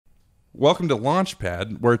Welcome to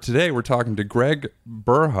Launchpad, where today we're talking to Greg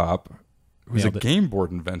Burhop, who's a game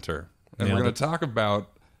board inventor. And we're going to talk about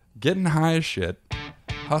getting high as shit,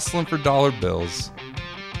 hustling for dollar bills,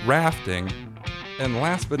 rafting, and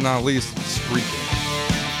last but not least, streaking.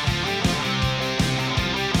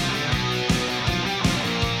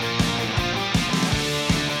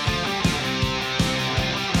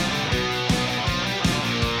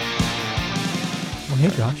 Well, hey,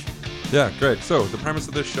 Josh. Yeah, great. So the premise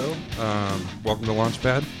of this show, welcome to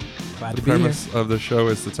Launchpad. Glad The to be here. premise of the show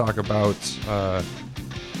is to talk about the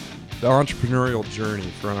entrepreneurial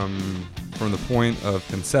journey from the point of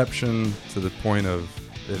conception to the point of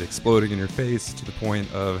it exploding in your face to the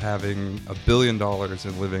point of having $1 billion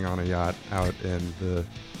and living on a yacht out in the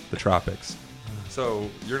tropics. So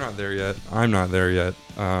you're not there yet. I'm not there yet.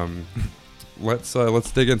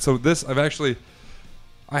 Let's dig in. So this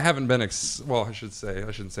I haven't been I shouldn't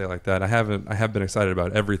say it like that. I have been excited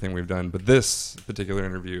about everything we've done, but this particular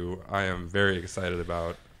interview I am very excited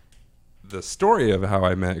about. The story of how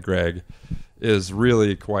I met Greg is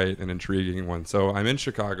really quite an intriguing one. So I'm in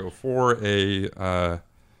Chicago for a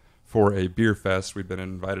beer fest. We've been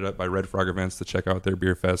invited up by Red Frog Events to check out their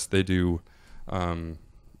beer fest. They do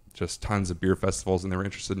just tons of beer festivals, and they were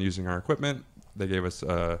interested in using our equipment. They gave us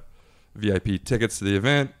VIP tickets to the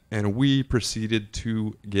event, and we proceeded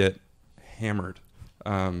to get hammered.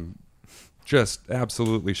 Just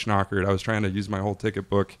absolutely schnockered. I was trying to use my whole ticket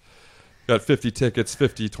book. Got 50 tickets,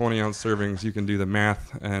 50 20-ounce servings. You can do the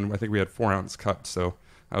math, and I think we had 4-ounce cups, so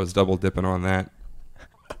I was double dipping on that.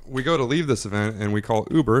 We go to leave this event, and we call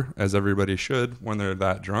Uber, as everybody should when they're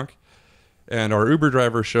that drunk. And our Uber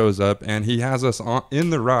driver shows up, and he has us in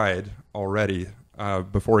the ride already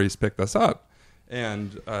before he's picked us up.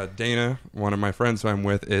 And Dana, one of my friends who I'm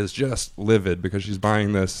with, is just livid because she's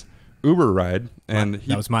buying this Uber ride. And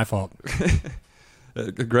that was my fault.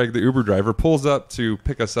 Greg, the Uber driver, pulls up to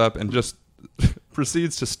pick us up and just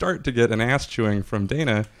proceeds to start to get an ass chewing from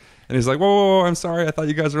Dana. And he's like, whoa, I'm sorry. I thought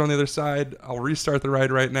you guys were on the other side. I'll restart the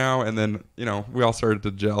ride right now. And then, we all started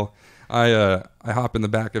to gel. I hop in the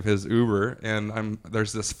back of his Uber, and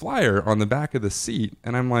there's this flyer on the back of the seat.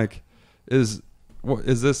 And I'm like, what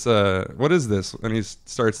is this? And he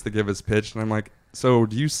starts to give his pitch, and I'm like, so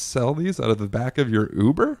do you sell these out of the back of your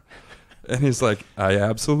Uber? And he's like, I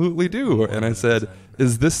absolutely do. And I said,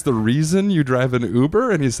 is this the reason you drive an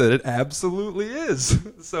Uber? And he said, it absolutely is.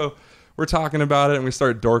 So we're talking about it, and we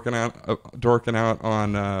start dorking out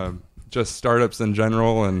on just startups in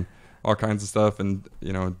general and all kinds of stuff. And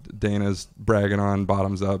Dana's bragging on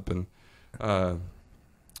Bottoms Up, and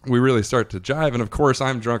we really start to jive. And of course,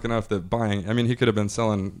 I'm drunk enough that he could have been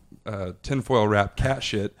selling tinfoil wrapped cat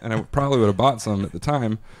shit, and I probably would have bought some at the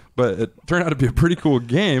time, but it turned out to be a pretty cool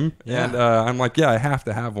game. Yeah. And I'm like, yeah, I have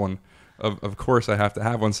to have one. Of course I have to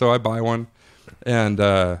have one. So I buy one, and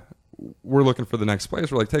we're looking for the next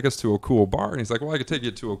place. We're like, take us to a cool bar. And he's like, well, I could take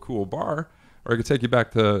you to a cool bar, or I could take you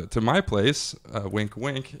back to my place, wink,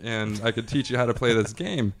 wink, and I could teach you how to play this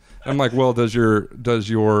game. I'm like, well, does your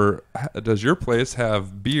place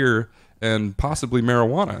have beer and possibly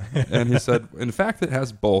marijuana? And he said, in fact, it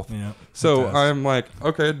has both. Yeah, so I'm like,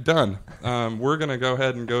 okay, done. We're gonna go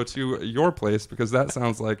ahead and go to your place because that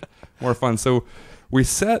sounds like more fun. So we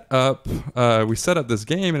set up this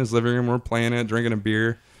game in his living room. We're playing it, drinking a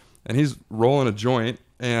beer, and he's rolling a joint.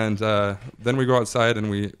 And then we go outside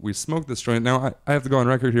and we smoke this joint. Now, I have to go on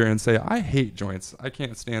record here and say I hate joints. I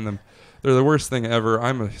can't stand them. They're the worst thing ever.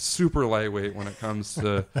 I'm a super lightweight when it comes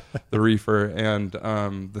to the reefer. And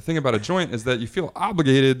the thing about a joint is that you feel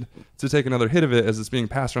obligated to take another hit of it as it's being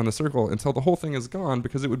passed around the circle until the whole thing is gone,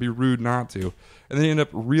 because it would be rude not to. And then you end up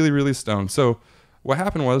really, really stoned. So what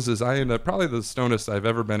happened is I ended up probably the stonedest I've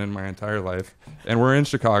ever been in my entire life. And we're in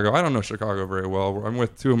Chicago. I don't know Chicago very well. I'm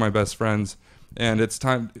with two of my best friends. And it's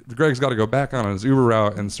time. Greg's got to go back on his Uber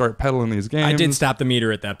route and start peddling these games. I did stop the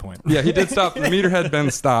meter at that point. Yeah, he did stop. The meter had been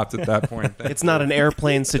stopped at that point. It's not an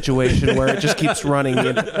airplane situation where it just keeps running.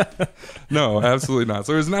 No, absolutely not.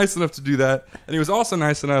 So he was nice enough to do that. And he was also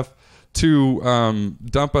nice enough to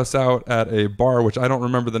dump us out at a bar, which I don't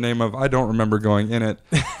remember the name of. I don't remember going in it.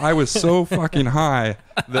 I was so fucking high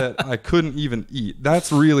that I couldn't even eat.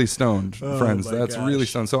 That's really stoned, friends. That's really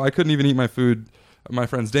stoned. So I couldn't even eat my food. My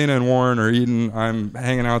friends Dana and Warren are eating. I'm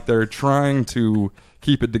hanging out there trying to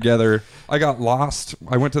keep it together. I got lost.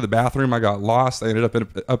 I went to the bathroom. I got lost. I ended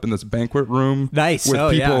up in this banquet room. Nice.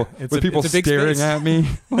 With people staring at me.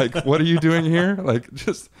 Like, what are you doing here? Like,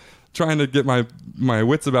 just trying to get my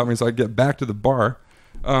wits about me so I could get back to the bar.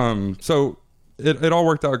 So it all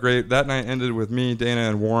worked out great. That night ended with me, Dana,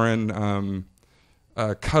 and Warren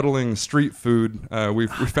cuddling street food. We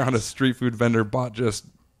found a street food vendor, bought just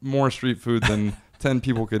more street food than 10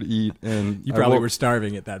 people could eat. And You probably were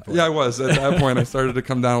starving at that point. Yeah, I was. At that point, I started to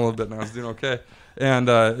come down a little bit, and I was doing okay. And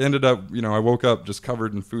ended up, I woke up just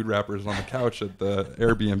covered in food wrappers on the couch at the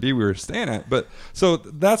Airbnb we were staying at. But so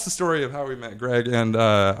that's the story of how we met Greg, and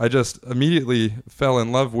I just immediately fell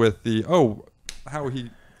in love with how he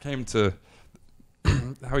came to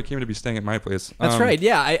be staying at my place. That's right.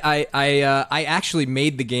 Yeah, I actually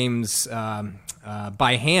made the games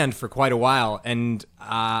by hand for quite a while, and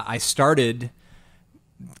I started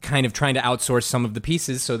kind of trying to outsource some of the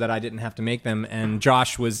pieces so that I didn't have to make them. And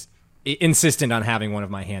Josh was insistent on having one of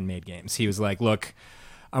my handmade games. He was like, "Look,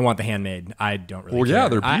 I want the handmade. I don't really care. Yeah,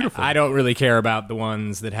 they're beautiful. I don't really care about the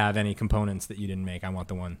ones that have any components that you didn't make. I want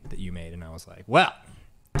the one that you made." And I was like, "Well,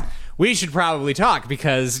 we should probably talk,"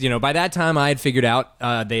 because by that time I had figured out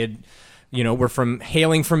they had were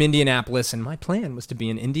hailing from Indianapolis, and my plan was to be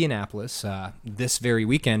in Indianapolis this very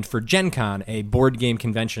weekend for Gen Con, a board game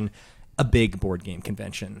convention, a big board game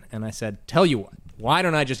convention. And I said, "Tell you what, why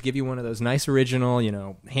don't I just give you one of those nice original,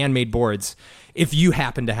 handmade boards if you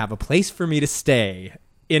happen to have a place for me to stay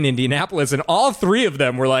in Indianapolis?" And all three of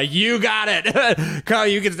them were like, "You got it. Carl,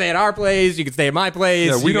 you can stay at our place. You can stay at my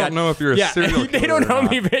place." Yeah, we don't know if you're a serial killer. They don't know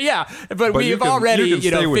me. Yeah, but we've already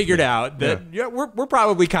figured me. out that we're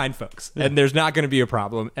probably kind folks, and there's not going to be a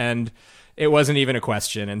problem. And it wasn't even a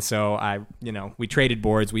question. And so we traded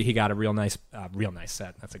boards. He got a real nice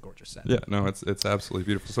set. That's a gorgeous set. Yeah, no, it's absolutely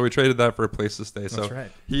beautiful. So we traded that for a place to stay. So That's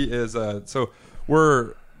right. He is. So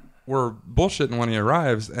we're bullshitting when he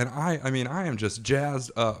arrives, and I am just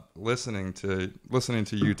jazzed up listening to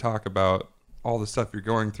you talk about all the stuff you're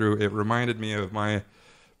going through. It reminded me of my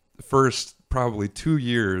first probably 2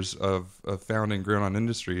 years of founding Grown On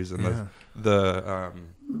Industries, and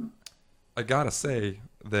I gotta say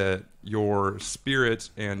that your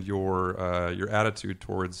spirit and your attitude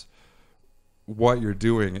towards what you're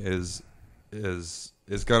doing is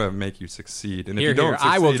gonna make you succeed. And if you don't,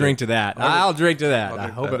 I will drink to that. I'll drink to that. I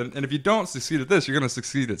hope it. And if you don't succeed at this, you're gonna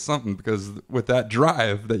succeed at something, because with that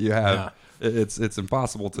drive that you have, it's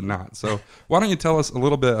impossible to not. So why don't you tell us a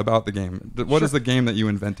little bit about the game? What is the game that you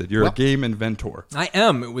invented? You're a game inventor. I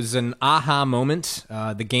am. It was an aha moment.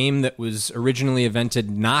 The game that was originally invented,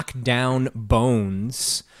 Knock Down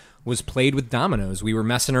Bones, was played with dominoes. We were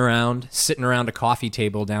messing around, sitting around a coffee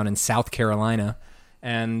table down in South Carolina,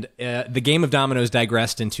 and the game of dominoes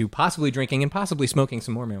digressed into possibly drinking and possibly smoking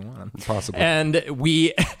some more marijuana. Possibly. And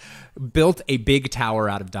we built a big tower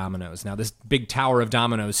out of dominoes. Now, this big tower of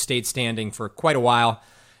dominoes stayed standing for quite a while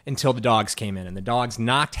until the dogs came in, and the dogs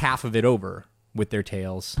knocked half of it over with their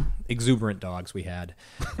tails. Exuberant dogs we had.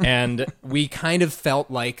 And we kind of felt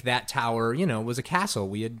like that tower, was a castle.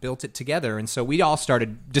 We had built it together, and so we all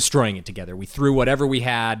started destroying it together. We threw whatever we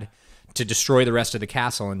had to destroy the rest of the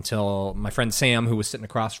castle until my friend Sam, who was sitting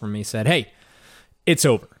across from me, said, "Hey, it's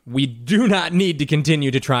over. We do not need to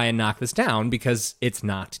continue to try and knock this down because it's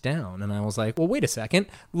knocked down." And I was like, "Well, wait a second.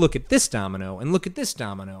 Look at this domino and look at this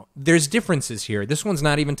domino. There's differences here. This one's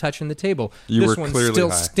not even touching the table. You this were one's clearly still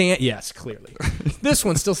high. Yes, clearly. This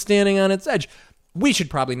one's still standing on its edge. We should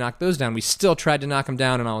probably knock those down." We still tried to knock them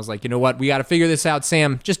down, and I was like, "You know what? We got to figure this out,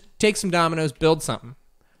 Sam. Just take some dominoes, build something.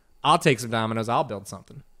 I'll take some dominoes, I'll build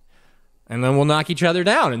something. And then we'll knock each other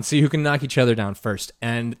down and see who can knock each other down first."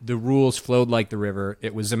 And the rules flowed like the river.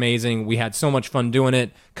 It was amazing. We had so much fun doing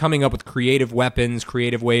it, coming up with creative weapons,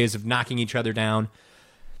 creative ways of knocking each other down.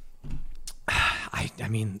 I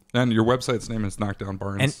mean, and your website's name is Knockdown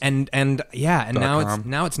Barns. And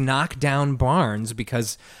now it's Knockdown Barns,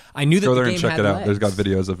 because I knew that go the there game and check had it out. legs. There's got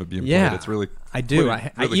videos of it being played. It's really I do.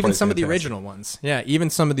 really even quite some of the fantastic. original ones. Yeah, even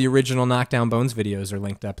some of the original Knockdown Bones videos are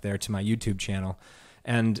linked up there to my YouTube channel.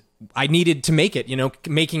 And I needed to make it,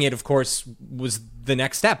 making it, of course, was the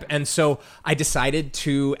next step. And so I decided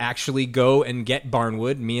to actually go and get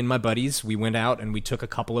barnwood. Me and my buddies, we went out and we took a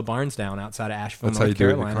couple of barns down outside of Asheville, That's how you North do it.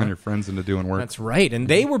 Carolina. You find your friends into doing work. That's right. And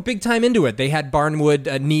they were big time into it. They had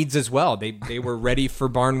barnwood needs as well. They were ready for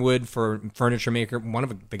barnwood for furniture maker. One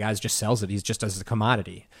of the guys just sells it. He's just as a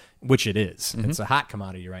commodity, which it is. It's a hot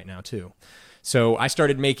commodity right now, too. So I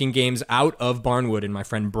started making games out of barnwood in my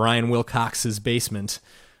friend Brian Wilcox's basement.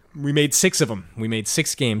 We made 6 of them. We made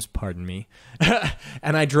 6 games, pardon me.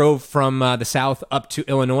 And I drove from the South up to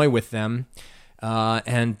Illinois with them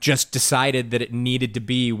and just decided that it needed to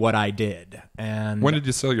be what I did. And when did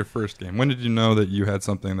you sell your first game? When did you know that you had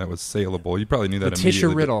something that was saleable? You probably knew that Letitia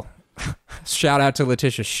immediately. Riddle. Shout out to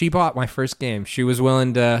Letitia. She bought my first game. She was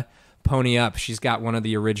willing to pony up. She's got one of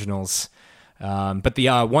the originals. But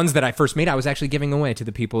the ones that I first made, I was actually giving away to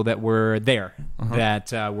the people that were there,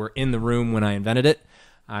 that were in the room when I invented it.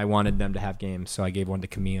 I wanted them to have games, so I gave one to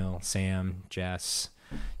Camille, Sam, Jess,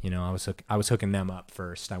 I was hooking them up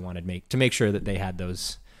first. I wanted to make sure that they had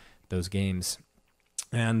those games.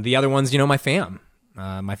 And the other ones, my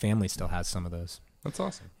my family still has some of those. That's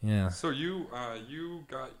awesome. Yeah. So you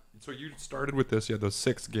started with this. You had those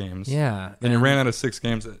 6 games. Yeah. And you ran out of 6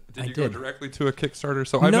 games. Did you go did. directly to a Kickstarter?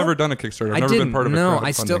 So I've never done a Kickstarter. I've never didn't. been part of a No,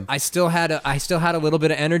 crowdfunding. I still had a little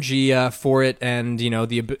bit of energy for it, and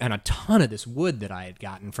and a ton of this wood that I had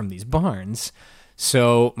gotten from these barns.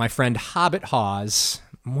 So my friend Hobbit Hawes,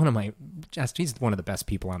 he's one of the best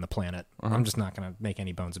people on the planet. I'm just not going to make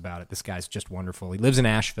any bones about it. This guy's just wonderful. He lives in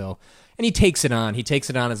Asheville, and he takes it on. He takes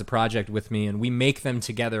it on as a project with me, and we make them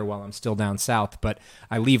together while I'm still down south. But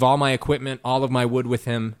I leave all my equipment, all of my wood with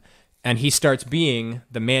him, and he starts being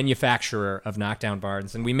the manufacturer of Knockdown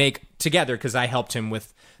Barns. And we make together, because I helped him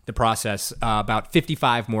with the process, about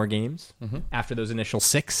 55 more games after those initial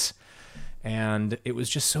 6. And it was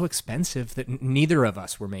just so expensive that neither of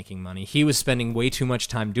us were making money. He was spending way too much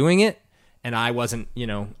time doing it, and I wasn't,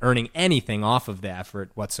 earning anything off of the effort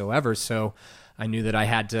whatsoever. So I knew that I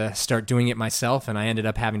had to start doing it myself, and I ended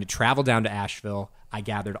up having to travel down to Asheville. I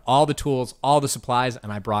gathered all the tools, all the supplies,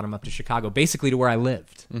 and I brought them up to Chicago, basically to where I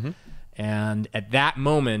lived. And at that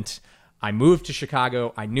moment, I moved to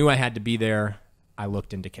Chicago. I knew I had to be there. I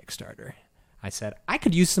looked into Kickstarter. I said, I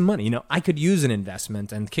could use some money. I could use an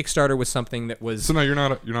investment, and Kickstarter was something that was. So no, you're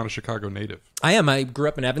not a Chicago native. I am. I grew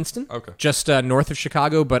up in Evanston, okay, just north of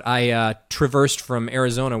Chicago. But I traversed from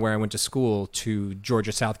Arizona, where I went to school, to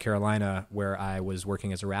Georgia, South Carolina, where I was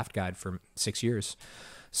working as a raft guide for 6 years.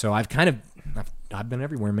 So I've been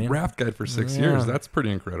everywhere, man. Raft guide for 6 years. That's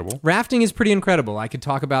pretty incredible. Rafting is pretty incredible. I could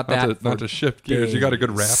talk about that. Not to shift gears. You got a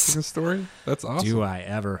good rafting story? That's awesome. Do I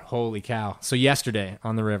ever? Holy cow. So yesterday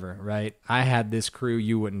on the river, right, I had this crew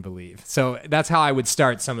you wouldn't believe. So that's how I would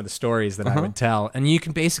start some of the stories that I would tell. And you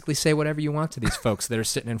can basically say whatever you want to these folks that are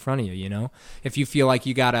sitting in front of you, If you feel like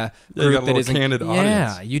you got a group that isn't... candid audience.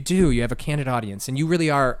 Yeah, you do. You have a candid audience. And you really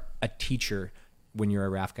are a teacher when you're a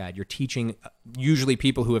raft guide. You're teaching usually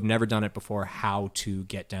people who have never done it before how to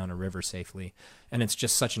get down a river safely. And it's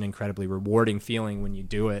just such an incredibly rewarding feeling when you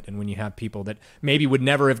do it, and when you have people that maybe would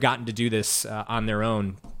never have gotten to do this on their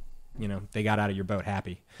own, they got out of your boat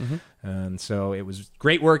happy. And so it was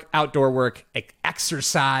great work, outdoor work,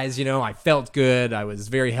 exercise, I felt good. I was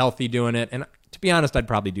very healthy doing it. And to be honest, I'd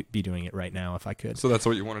probably be doing it right now if I could. So that's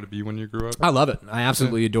what you wanted to be when you grew up? I love it. I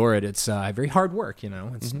absolutely adore it. It's very hard work,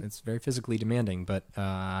 It's very physically demanding. But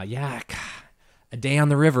a day on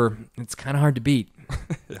the river, it's kind of hard to beat.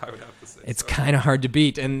 Yeah, I would have to say it's kind of hard to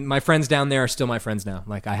beat. And my friends down there are still my friends now.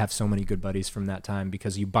 Like, I have so many good buddies from that time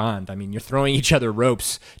because you bond. I mean, you're throwing each other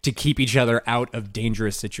ropes to keep each other out of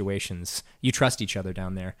dangerous situations. You trust each other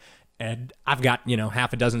down there. And I've got,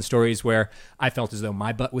 half a dozen stories where I felt as though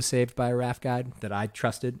my butt was saved by a raft guide that I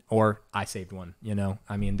trusted, or I saved one,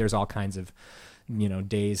 I mean, there's all kinds of,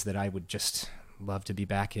 days that I would just love to be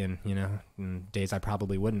back in, and days I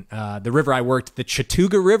probably wouldn't. The river I worked, the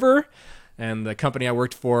Chattooga River, and the company I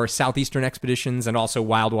worked for, Southeastern Expeditions, and also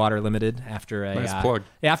Wildwater Limited. After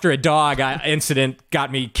a dog incident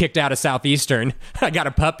got me kicked out of Southeastern, I got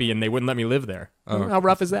a puppy, and they wouldn't let me live there. Oh, how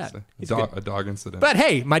rough is that? A dog incident. But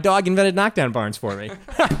hey, my dog invented Knockdown Barns for me.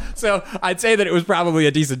 So I'd say that it was probably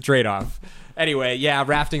a decent trade-off. Anyway, yeah,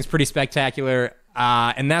 rafting's pretty spectacular.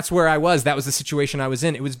 And that's where I was. That was the situation I was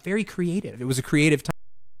in. It was very creative. It was a creative time.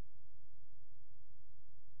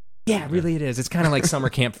 Yeah, really it is. It's kind of like summer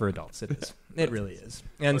camp for adults. It is. It really is.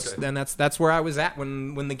 And then that's where I was at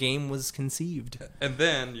when the game was conceived. And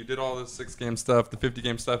then you did all this 6-game stuff, the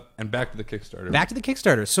 50-game stuff, and back to the Kickstarter. Back to the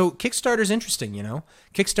Kickstarter. So Kickstarter's interesting,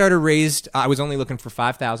 Kickstarter raised, I was only looking for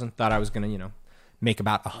 5,000. Thought I was going to, make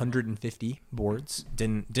about 150 boards.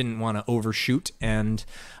 Didn't want to overshoot. And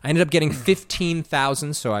I ended up getting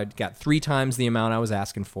 15,000. So I got 3 times the amount I was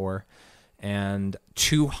asking for. And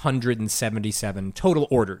 277 total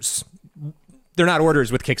orders. They're not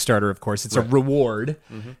orders with Kickstarter, of course. It's a reward.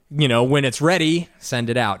 When it's ready, send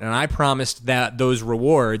it out. And I promised that those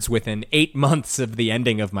rewards within 8 months of the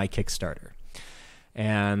ending of my Kickstarter.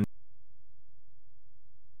 And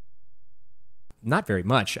not very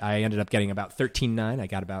much. I ended up getting about $13,900. I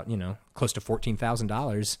got about, close to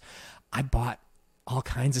 $14,000. I bought all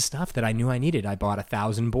kinds of stuff that I knew I needed. I bought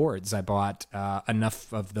 1,000 boards. I bought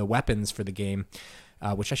enough of the weapons for the game,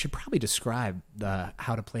 which I should probably describe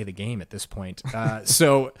how to play the game at this point.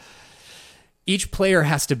 So each player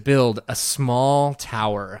has to build a small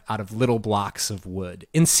tower out of little blocks of wood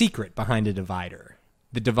in secret behind a divider.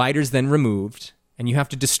 The divider's then removed, and you have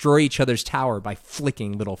to destroy each other's tower by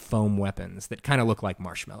flicking little foam weapons that kind of look like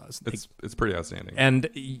marshmallows. It's pretty outstanding. And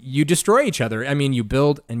you destroy each other. I mean, you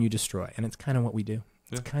build and you destroy, and it's kind of what we do.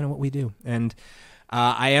 It's kind of what we do. And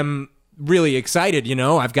I am really excited.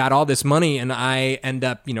 I've got all this money, and I end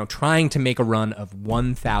up, trying to make a run of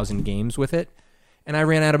 1,000 games with it. And I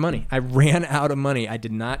ran out of money. I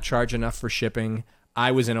did not charge enough for shipping.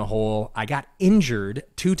 I was in a hole. I got injured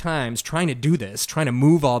 2 times trying to do this, trying to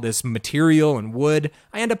move all this material and wood.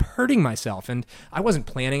 I ended up hurting myself, and I wasn't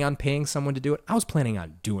planning on paying someone to do it. I was planning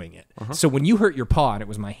on doing it. So when you hurt your paw, and it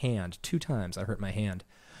was my hand, 2 times I hurt my hand,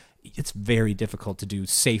 it's very difficult to do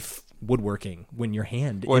safe woodworking when your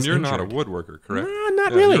hand is you're injured. not a woodworker, correct?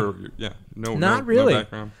 Not really. No really.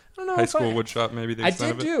 background. I don't know High if school wood shop, maybe the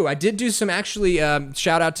extent of it? I did do some, actually,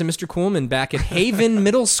 shout out to Mr. Coolman back at Haven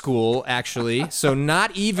Middle School, actually. So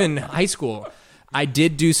not even high school. I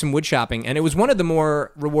did do some wood shopping, and it was one of the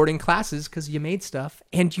more rewarding classes because you made stuff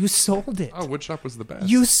and you sold it. Oh, wood shop was the best.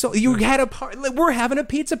 You had a party. We're having a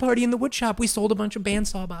pizza party in the wood shop. We sold a bunch of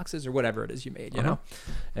bandsaw boxes or whatever it is you made, you know.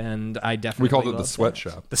 And I definitely we called it the loved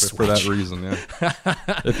sweatshop that. for that reason. Yeah.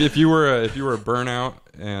 if you were a burnout,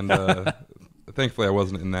 and thankfully I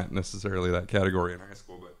wasn't in that necessarily that category in high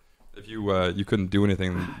school, but if you couldn't do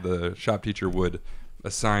anything, the shop teacher would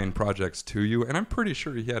assign projects to you, and I'm pretty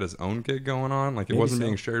sure he had his own gig going on. Like, it wasn't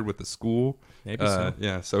being shared with the school. Maybe so.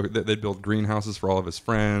 Yeah, so they'd build greenhouses for all of his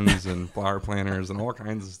friends and flower planters and all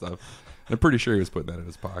kinds of stuff. I'm pretty sure he was putting that in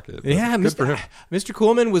his pocket. Yeah, good for him. Mr.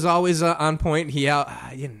 Coolman was always on point.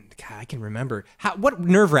 I can remember. What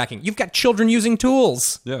nerve-wracking. You've got children using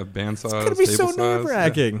tools. Yeah, bandsaws, It's going to be so table saws.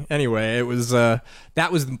 nerve-wracking. Yeah. Anyway, it was that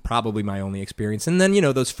was probably my only experience. And then,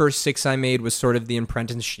 those first 6 I made was sort of the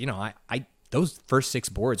apprentice. Those first 6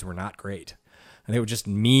 boards were not great. They were just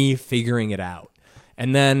me figuring it out.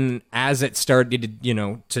 And then as it started,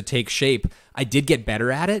 to take shape, I did get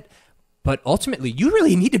better at it. But ultimately, you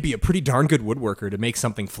really need to be a pretty darn good woodworker to make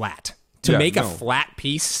something flat. To make a flat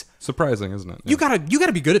piece. Surprising, isn't it? Yeah. You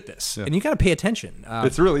gotta be good at this, and you gotta pay attention.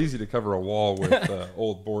 It's real easy to cover a wall with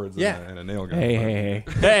old boards and a nail gun. Hey.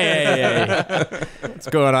 What's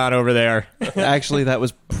going on over there? Actually, that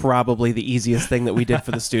was probably the easiest thing that we did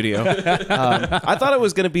for the studio. I thought it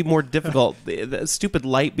was going to be more difficult. The stupid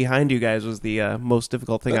light behind you guys was the most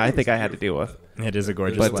difficult thing I think I had to deal with. It is a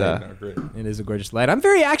gorgeous But, light. It is a gorgeous light. I'm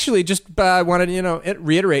very actually just wanted to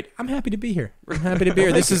reiterate. I'm happy to be here.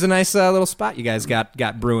 This is a nice little spot you guys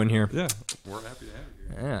got brewing here. Yeah, we're happy to have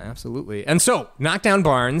you here. Yeah, absolutely. And so, Knockdown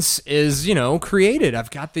Barns is, created.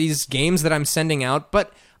 I've got these games that I'm sending out,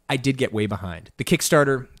 but I did get way behind. The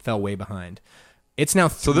Kickstarter fell way behind. It's now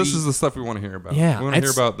 3... So this is the stuff we want to hear about. Yeah, we want to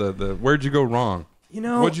hear about the where'd you go wrong?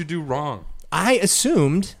 What'd you do wrong? I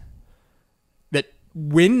assumed that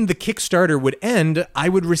when the Kickstarter would end, I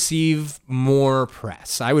would receive more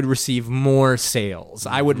press. I would receive more sales.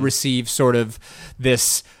 I would receive sort of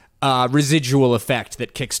this residual effect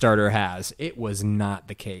that Kickstarter has. It was not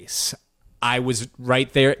the case. I was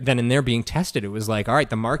right there, then and there, being tested. It was like, all right,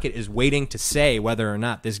 the market is waiting to say whether or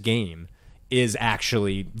not this game is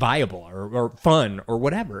actually viable or fun or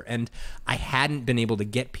whatever. And I hadn't been able to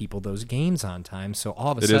get people those games on time. So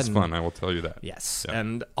all of a sudden... It is fun, I will tell you that. Yes. Yeah.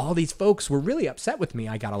 And all these folks were really upset with me.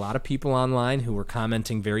 I got a lot of people online who were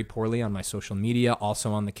commenting very poorly on my social media,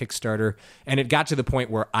 also on the Kickstarter. And it got to the point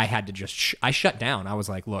where I had to just... I shut down. I was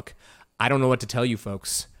like, look, I don't know what to tell you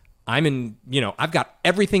folks. I've got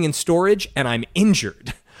everything in storage and I'm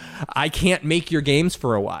injured. I can't make your games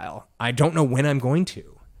for a while. I don't know when I'm going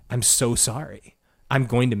to. I'm so sorry. I'm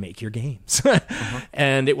going to make your games.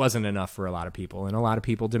 And it wasn't enough for a lot of people. And a lot of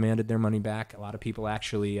people demanded their money back. A lot of people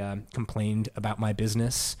actually complained about my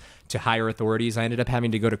business to higher authorities. I ended up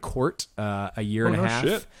having to go to court a year and a half.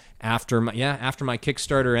 Shit. After my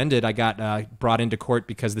Kickstarter ended, I got brought into court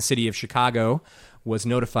because the city of Chicago was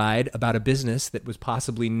notified about a business that was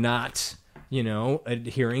possibly not,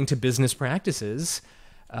 adhering to business practices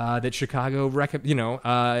that Chicago,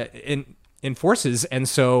 enforces. And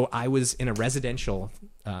so I was in a residential,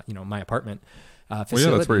 my apartment facility. Well,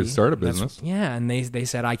 yeah, that's where you start a business. And they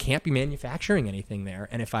said I can't be manufacturing anything there.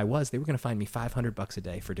 And if I was, they were going to fine me $500 a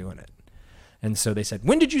day for doing it. And so they said,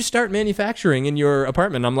 when did you start manufacturing in your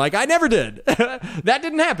apartment? I'm like, I never did. That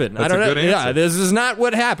didn't happen. That's I don't a good know. answer. Yeah, this is not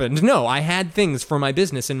what happened. No, I had things for my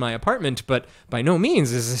business in my apartment, but by no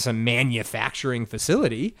means is this a manufacturing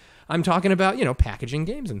facility. I'm talking about, packaging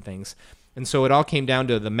games and things. And so it all came down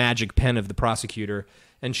to the magic pen of the prosecutor.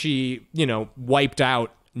 And she, wiped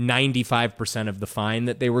out 95% of the fine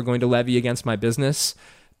that they were going to levy against my business.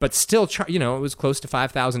 But still, it was close to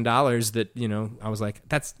 $5,000 that, I was like,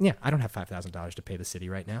 I don't have $5,000 to pay the city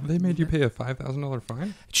right now. They made you pay a $5,000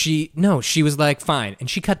 fine? She was like, fine. And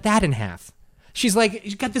she cut that in half. She's like,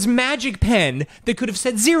 you got this magic pen that could have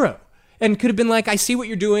said 0 and could have been like, I see what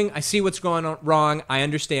you're doing. I see what's going on wrong. I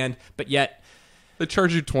understand. But yet, They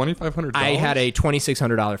charge you $2,500. I had a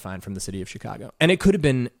 $2,600 fine from the city of Chicago, and it could have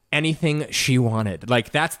been anything she wanted.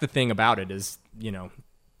 Like, that's the thing about it is,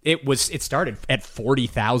 it started at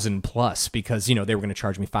 40,000 plus because, they were going to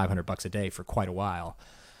charge me $500 a day for quite a while.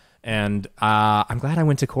 And I'm glad I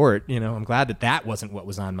went to court. I'm glad that wasn't what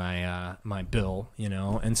was on my my bill.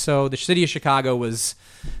 And so the city of Chicago was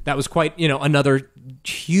quite another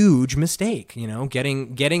huge mistake.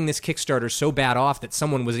 Getting this Kickstarter so bad off that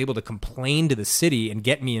someone was able to complain to the city and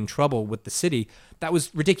get me in trouble with the city. That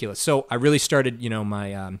was ridiculous. So I really started.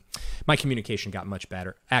 My communication got much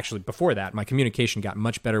better. Actually, before that, my communication got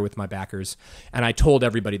much better with my backers, and I told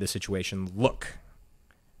everybody the situation. Look,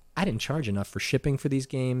 I didn't charge enough for shipping for these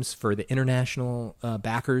games, for the international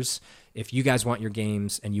backers. If you guys want your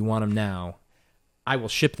games and you want them now, I will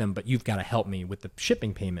ship them, but you've got to help me with the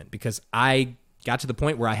shipping payment because I got to the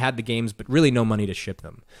point where I had the games, but really no money to ship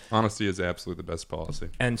them. Honesty is absolutely the best policy.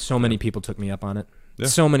 And so many people took me up on it. Yeah.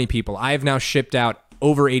 So many people. I have now shipped out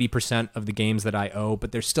over 80% of the games that I owe,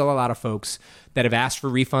 but there's still a lot of folks that have asked for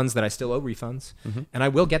refunds that I still owe refunds, and I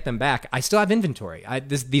will get them back. I still have inventory.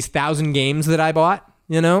 These 1,000 games that I bought,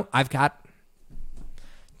 I've got,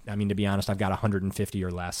 to be honest, I've got 150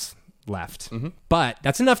 or less left. But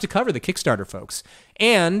that's enough to cover the Kickstarter folks.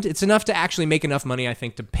 And it's enough to actually make enough money, I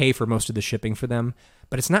think, to pay for most of the shipping for them.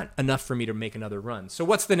 But it's not enough for me to make another run. So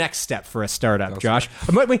what's the next step for a startup, Josh?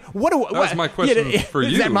 That was my question for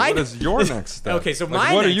you. What is your next step? Okay, so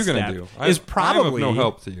what are you going to do? Is probably I'm of no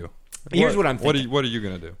help to you. Here's what I'm thinking. What are you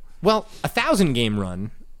going to do? Well, 1,000 game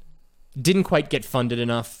run didn't quite get funded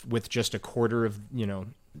enough with just a quarter of,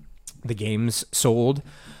 the games sold.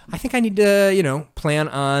 I think I need to, plan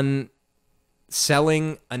on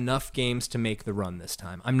selling enough games to make the run this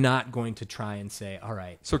time. I'm not going to try and say, all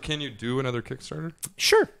right. So can you do another Kickstarter?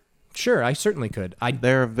 Sure, I certainly could.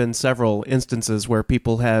 There have been several instances where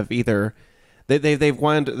people have either they've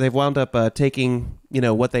wound up taking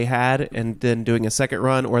what they had and then doing a second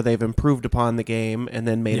run, or they've improved upon the game and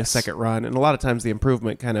then made a second run. And a lot of times the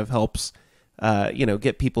improvement kind of helps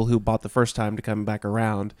get people who bought the first time to come back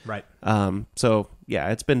around. Right. So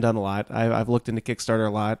yeah, it's been done a lot. I've looked into Kickstarter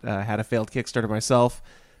a lot. Had a failed Kickstarter myself.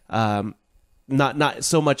 Not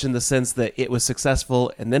so much in the sense that it was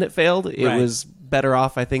successful and then it failed. It was better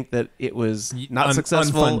off, I think, that it was not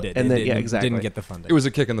successful unfunded. and then Exactly. Didn't get the funding. It was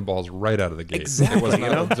a kick in the balls right out of the gate. Exactly. It was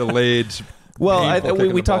not a delayed. Well,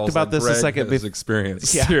 we talked about this a second.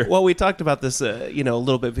 Experience. Yeah. Here. Well, we talked about this, a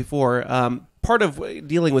little bit before. Part of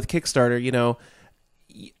dealing with Kickstarter,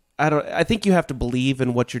 I think you have to believe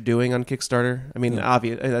in what you're doing on Kickstarter. I mean,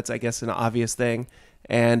 obvious. That's, I guess, an obvious thing.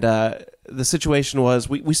 And the situation was,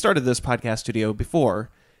 we started this podcast studio before,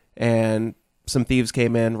 and some thieves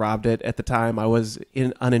came in, robbed it. At the time, I was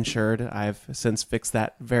uninsured. I've since fixed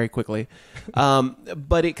that very quickly.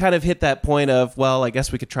 But it kind of hit that point of, well, I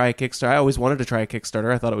guess we could try a Kickstarter. I always wanted to try a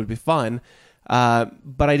Kickstarter. I thought it would be fun.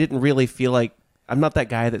 But I didn't really feel like, I'm not that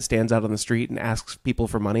guy that stands out on the street and asks people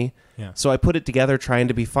for money. Yeah. So I put it together trying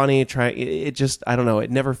to be funny. It just, I don't know.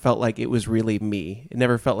 It never felt like it was really me. It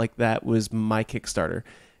never felt like that was my Kickstarter.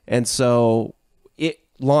 And so it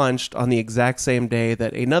launched on the exact same day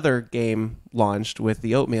that another game launched with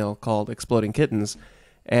the oatmeal called Exploding Kittens.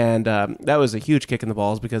 And that was a huge kick in the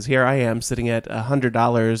balls because here I am sitting at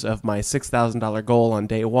 $100 of my $6,000 goal on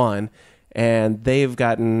day one. And they've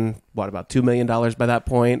gotten, about $2 million by that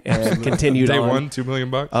point and continued Day on. one, $2 million?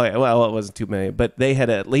 Oh, yeah. Well, it wasn't $2 million, but they had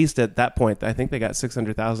at least at that point, I think they got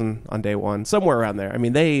 600,000 on day one, somewhere around there. I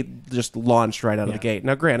mean, they just launched right out of the gate.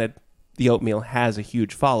 Now, granted, the oatmeal has a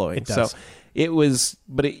huge following. It does. So it was,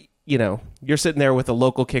 you're sitting there with a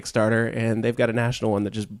local Kickstarter and they've got a national one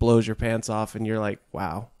that just blows your pants off and you're like,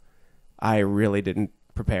 wow, I really didn't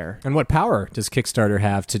prepare. And what power does Kickstarter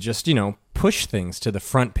have to just, push things to the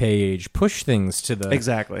front page, push things to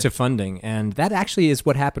the to funding? And that actually is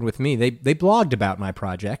what happened with me. They blogged about my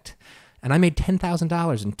project, and I made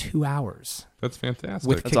 $10,000 in 2 hours. That's fantastic.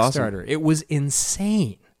 With That's Kickstarter. awesome. It was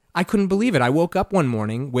insane. I couldn't believe it. I woke up one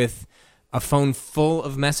morning with a phone full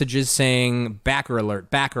of messages saying backer alert,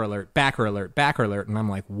 backer alert, backer alert, backer alert, and I'm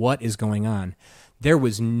like, what is going on? There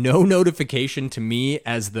was no notification to me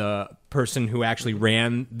as the person who actually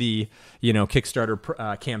ran the,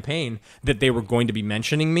 Kickstarter campaign that they were going to be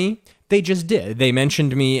mentioning me. They just did. They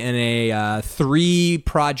mentioned me in a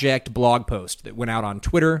 3-project blog post that went out on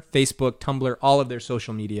Twitter, Facebook, Tumblr, all of their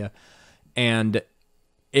social media, and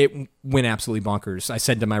it went absolutely bonkers. I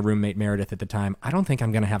said to my roommate Meredith at the time, I don't think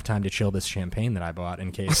I'm going to have time to chill this champagne that I bought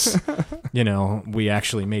in case, we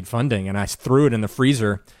actually made funding, and I threw it in the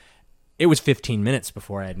freezer. It was 15 minutes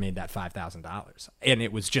before I had made that $5,000. And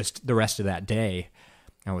it was just the rest of that day.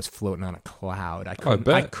 I was floating on a cloud. I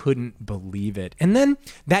bet. couldn't believe it. And then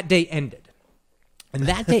that day ended. And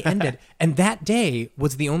that day ended. And that day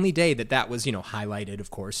was the only day that was, highlighted, of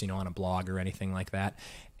course, on a blog or anything like that.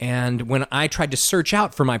 And when I tried to search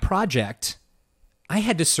out for my project, I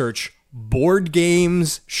had to search Board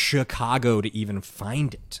Games Chicago to even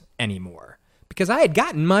find it anymore because I had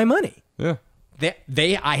gotten my money. Yeah.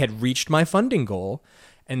 I had reached my funding goal.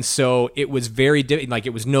 And so it was very,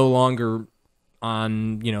 it was no longer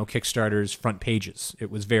on Kickstarter's front pages. It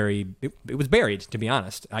was it was buried, to be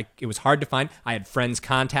honest. It was hard to find. I had friends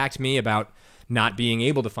contact me about not being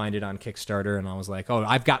able to find it on Kickstarter, and I was like, "Oh,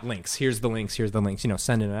 I've got links. Here's the links.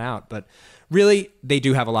 Sending it out." But really, they've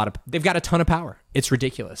got a ton of power. It's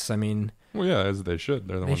ridiculous. I mean, well, yeah, as they should.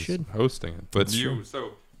 They're the ones hosting it. But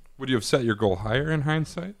so would you have set your goal higher in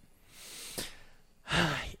hindsight?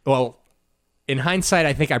 Well, in hindsight,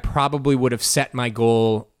 I think I probably would have set my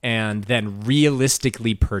goal and then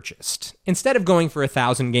realistically purchased. Instead of going for a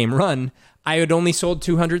 1,000 game run, I had only sold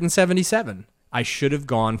 277. I should have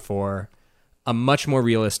gone for a much more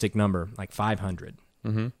realistic number, like 500.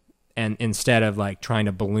 Mm-hmm. And instead of trying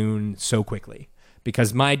to balloon so quickly,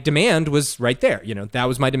 because my demand was right there. That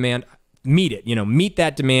was my demand. Meet it. Meet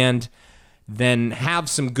that demand. Then have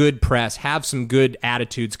some good press, have some good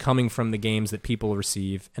attitudes coming from the games that people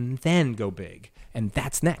receive, and then go big. And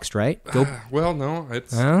that's next, right? Well, no,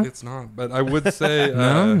 it's not. But I would say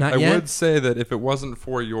no, not yet. I would say that if it wasn't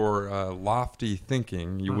for your lofty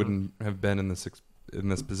thinking, you wouldn't have been in this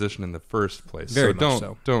position in the first place. Very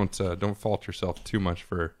so much don't fault yourself too much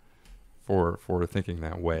for thinking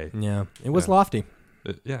that way. Yeah, it was lofty.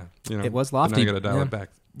 It was lofty. Now you got to dial it back.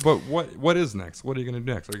 But what is next? What are you going to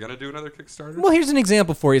do next? Are you going to do another Kickstarter? Well, here's an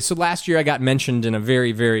example for you. So last year I got mentioned in a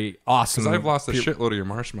very, very awesome... Because I've lost a shitload of your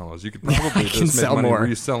marshmallows. You could probably just make money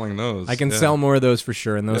reselling those. I can sell more of those for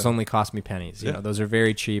sure, and those only cost me pennies. Those are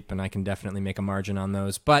very cheap, and I can definitely make a margin on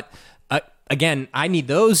those. But again, I need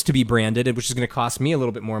those to be branded, which is going to cost me a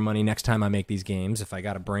little bit more money next time I make these games. If I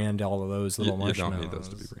got to brand all of those little marshmallows, you don't need those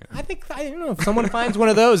to be branded. I don't know. If someone finds one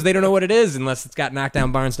of those, they don't know what it is unless it's got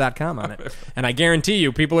knockdownbarns.com on it. And I guarantee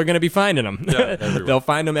you, people are going to be finding them. Yeah, they'll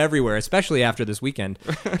find them everywhere, especially after this weekend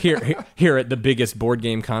here at the biggest board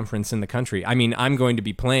game conference in the country. I mean, I'm going to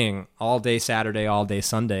be playing all day Saturday, all day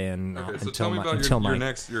Sunday, and tell me about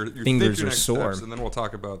your fingers are sore. Steps, and then we'll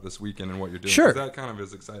talk about this weekend and what you're doing. Sure, that kind of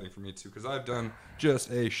is exciting for me too, because I've done just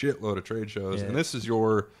a shitload of trade shows, and this is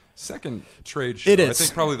your second trade show. It is. I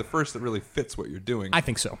think probably the first that really fits what you're doing. I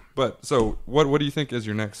think so. But so what do you think is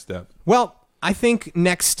your next step? Well, I think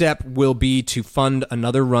next step will be to fund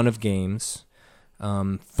another run of games.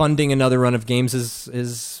 Funding another run of games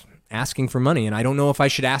is asking for money, and I don't know if I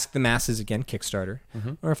should ask the masses again, Kickstarter,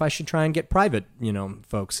 or if I should try and get private,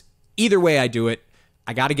 folks. Either way I do it,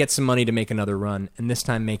 I got to get some money to make another run, and this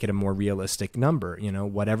time make it a more realistic number.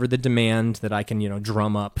 Whatever the demand that I can,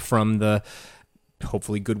 drum up from the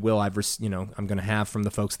hopefully goodwill I'm going to have from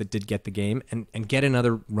the folks that did get the game, and get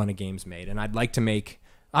another run of games made. And I'd like to make,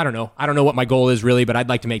 I don't know what my goal is really, but I'd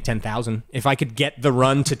like to make 10,000. If I could get the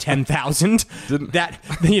run to 10,000,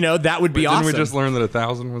 that would be awesome. Didn't we just learn that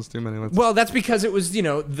 1,000 was too many? Well, that's because it was,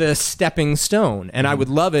 the stepping stone. And I would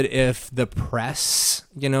love it if the press,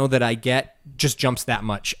 that I get just jumps that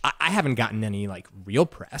much. I haven't gotten any real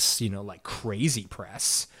press, crazy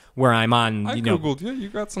press where I'm on, I Googled you. You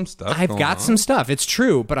got some stuff. I've got some stuff. It's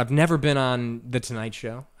true, but I've never been on The Tonight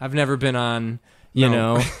Show. I've never been on...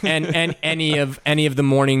 and any of the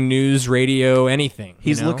morning news, radio, anything.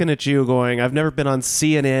 He's looking at you going, I've never been on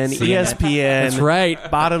CNN, ESPN. That's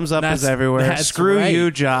right. Bottoms up is everywhere. Screw right.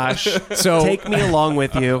 you, Josh. So take me along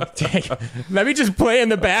with you. Let me just play in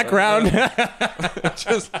the background.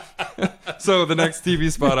 So the next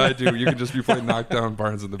TV spot I do, you can just be playing Knockdown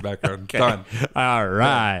Barnes in the background. Okay. Done. All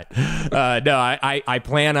right. No, I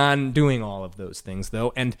plan on doing all of those things,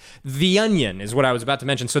 though. And The Onion is what I was about to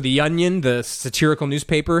mention. So The Onion, the satirical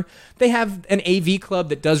newspaper, they have an AV club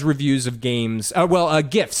that does reviews of games,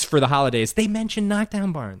 gifts for the holidays. They mention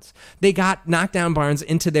Knockdown Barnes. They got Knockdown Barnes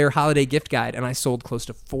into their holiday gift guide, and I sold close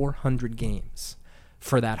to 400 games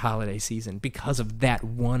for that holiday season because of that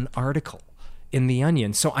one article in The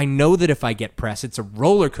Onion. So I know that if I get press, it's a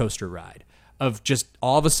roller coaster ride of just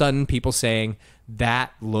all of a sudden people saying,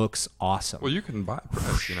 that looks awesome. Well, you can buy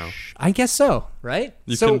press, I guess so, right?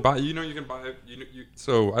 You can buy.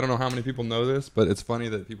 So I don't know how many people know this, but it's funny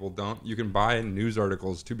that people don't. You can buy news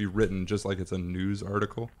articles to be written just like it's a news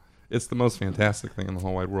article. It's the most fantastic thing in the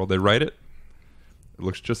whole wide world. They write it. It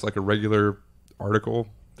looks just like a regular article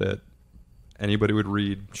that anybody would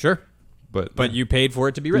read. Sure. But you paid for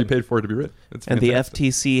it to be written. You paid for it to be written. It's and fantastic. the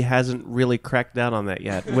FTC hasn't really cracked down on that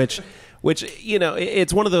yet, which Which,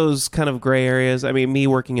 it's one of those kind of gray areas. I mean, me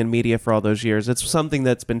working in media for all those years, it's something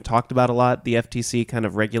that's been talked about a lot. The FTC kind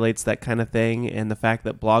of regulates that kind of thing, and the fact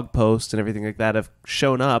that blog posts and everything like that have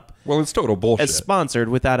shown up Well, it's total bullshit. as sponsored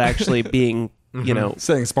without actually being,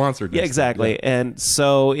 Saying sponsored. Yeah, exactly. And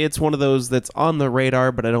so it's one of those that's on the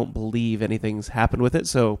radar, but I don't believe anything's happened with it.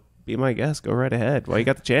 So be my guest. Go right ahead while you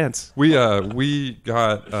got the chance. We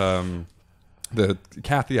got the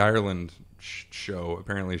Kathy Ireland show.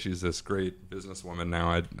 Apparently, she's this great businesswoman now.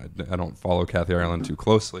 I don't follow Kathy Ireland too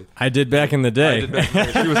closely. I did back in the day.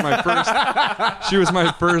 She was my first. She was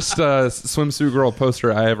my first swimsuit girl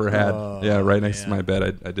poster I ever had. Right next to my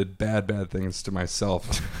bed. I did bad things to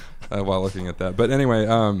myself while looking at that. But anyway,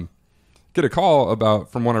 get a call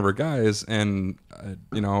from one of her guys, and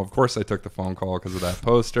of course I took the phone call because of that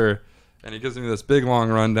poster. And he gives me this big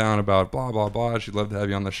long rundown about blah blah blah. She'd love to have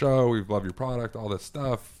you on the show. We love your product, all this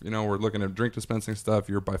stuff. We're looking at drink dispensing stuff.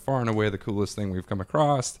 You're by far and away the coolest thing we've come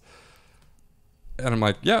across. And I'm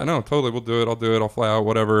like, yeah, no, totally, we'll do it. I'll do it. I'll fly out,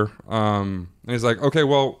 whatever. And he's like, okay,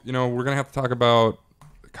 well, we're gonna have to talk about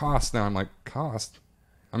cost now. I'm like, cost?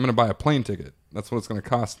 I'm gonna buy a plane ticket. That's what it's gonna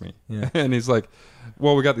cost me. Yeah. And he's like,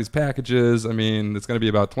 well, we got these packages. I mean, it's gonna be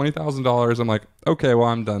about $20,000. I'm like, okay, well,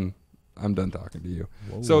 I'm done talking to you.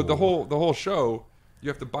 Whoa. So the whole show, you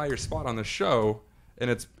have to buy your spot on the show,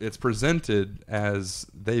 and it's presented as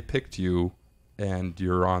they picked you, and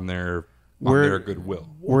you're on their goodwill.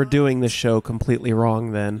 We're doing the show completely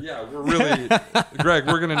wrong then. Yeah, we're really Greg.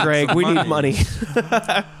 We're gonna Greg. We need money.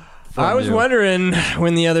 I was wondering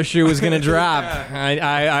when the other shoe was going to drop.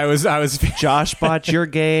 I was. Josh bought your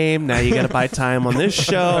game. Now you got to buy time on this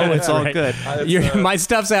show. It's all good. My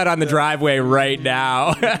stuff's out on the driveway right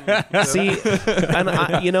now. See, and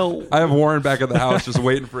I have Warren back at the house just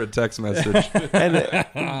waiting for a text message.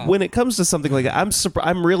 And when it comes to something like that,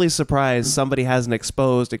 I'm really surprised somebody hasn't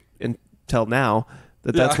exposed until now.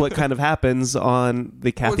 That's what kind of happens on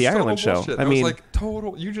the Kathy Ireland show. I mean, was like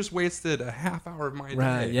total. You just wasted a half hour of my day.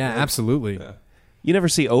 Right? Yeah, absolutely. Yeah. You never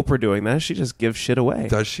see Oprah doing that. She just gives shit away.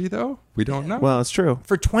 Does she though? We don't know. Well, it's true.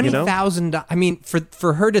 For $20,000. I mean,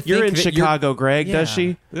 for her to think you're in Chicago, Greg. Yeah. Does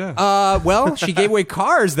she? Yeah. Well, she gave away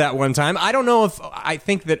cars that one time. I don't know if I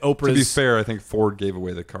think that Oprah's. To be fair, I think Ford gave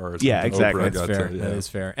away the cars. Yeah, exactly. That's fair. That is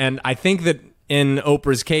fair. And I think that in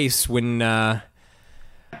Oprah's case, when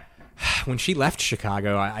she left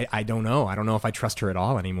Chicago, I don't know. I don't know if I trust her at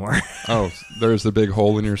all anymore. Oh, there's a big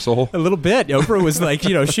hole in your soul? A little bit. Oprah was like,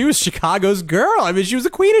 she was Chicago's girl. I mean, she was the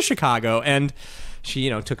queen of Chicago. And she,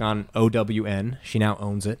 took on OWN. She now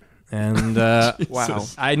owns it. And wow.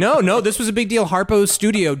 I know. No, this was a big deal. Harpo's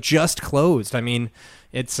studio just closed. I mean,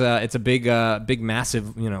 it's a big,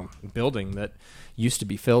 massive, building that used to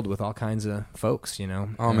be filled with all kinds of folks,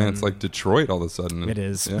 Oh man, it's like Detroit all of a sudden. It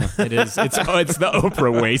is. Yeah. It is. It's the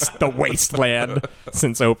Oprah the wasteland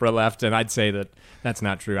since Oprah left, and I'd say that's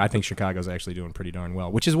not true. I think Chicago's actually doing pretty darn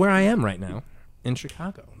well, which is where I am right now, in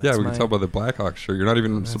Chicago. That's we can tell by the Blackhawks shirt. You're not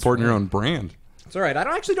even supporting your own brand. It's all right. I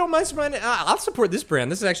don't mind supporting. I'll support this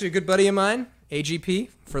brand. This is actually a good buddy of mine, AGP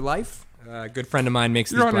for life. A good friend of mine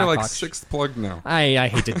makes. You're these on your Blackhawks. sixth plug now. I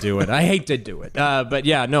hate to do it. But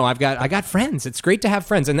yeah, no, I got friends. It's great to have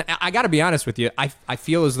friends, and I got to be honest with you. I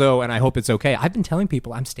feel as though, and I hope it's okay. I've been telling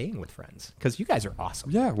people I'm staying with friends because you guys are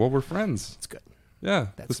awesome. Yeah, well, we're friends. It's good. Yeah,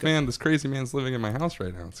 this crazy man's living in my house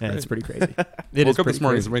right now. It's great. It's pretty crazy. Woke up this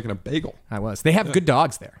morning. He's making a bagel. I was. They have good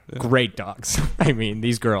dogs there. Yeah. Great dogs. I mean,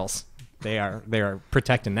 these girls. They are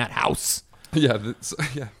protecting that house. Yeah,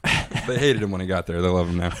 they hated him when he got there. They love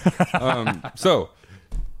him now. So,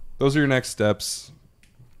 those are your next steps.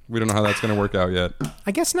 We don't know how that's going to work out yet.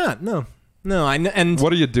 I guess not. No. And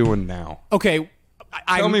what are you doing now? Okay,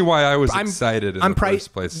 Tell me why I was excited in the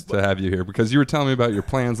first place to have you here, because you were telling me about your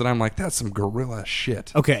plans, and I'm like, that's some guerrilla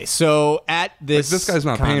shit. Okay, so at this guy's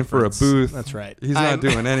not paying for a booth. That's right. He's not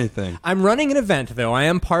doing anything. I'm running an event, though. I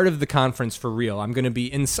am part of the conference for real. I'm going to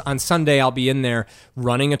be on Sunday. I'll be in there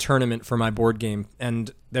running a tournament for my board game,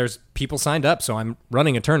 and there's people signed up, so I'm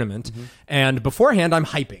running a tournament. Mm-hmm. And beforehand, I'm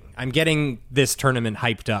hyping. I'm getting this tournament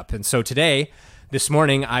hyped up. And so this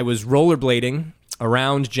morning, I was rollerblading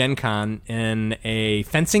around Gen Con in a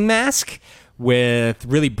fencing mask with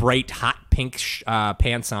really bright, hot pink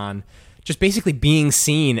pants on, just basically being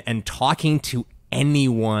seen and talking to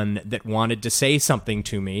anyone that wanted to say something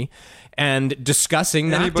to me and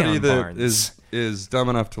discussing anybody knockdown that barns. is dumb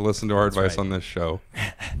enough to listen to our advice on this show.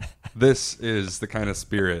 This is the kind of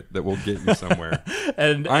spirit that will get you somewhere.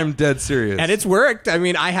 And I'm dead serious. And it's worked. I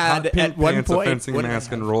mean, I had at one point a fencing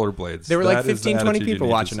mask and rollerblades. There were like 15, 20 people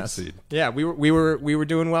watching us. Yeah, we were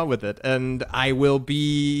doing well with it. And I will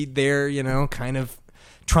be there, kind of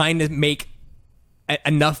trying to make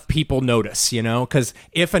enough people notice, you know? Because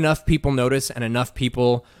if enough people notice and enough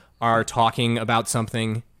people are talking about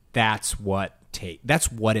something, that's what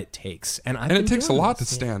it takes. And it takes a lot to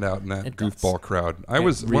stand out in that goofball crowd.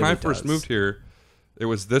 When I first moved here, it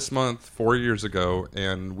was this month 4 years ago,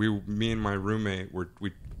 and me and my roommate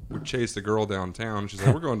we chased a girl downtown. She's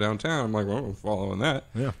like, "We're going downtown." I'm like, "Well, I'm following that."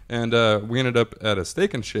 Yeah. And we ended up at a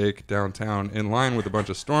Steak and Shake downtown, in line with a bunch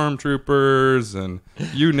of stormtroopers and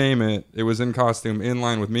you name it. It was in costume, in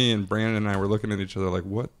line with me, and Brandon and I were looking at each other like,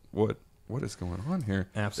 "What is going on here?"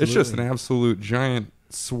 Absolutely. It's just an absolute giant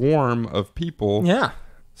swarm of people. Yeah.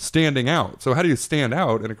 Standing out. So how do you stand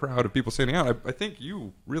out in a crowd of people standing out? I think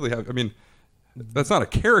you really have. I mean, that's not a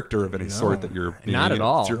character of any sort that you're being. Not at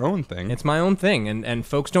all. It's your own thing. It's my own thing, and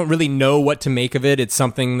folks don't really know what to make of it. It's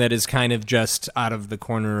something that is kind of just out of the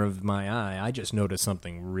corner of my eye. I just noticed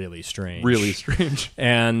something really strange. Really strange.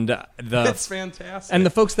 And it's fantastic. And the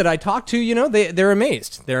folks that I talk to, you know, they're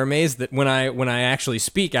amazed. They're amazed that when I actually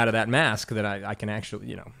speak out of that mask, that I can actually,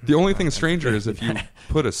 you know. The only thing stranger is if you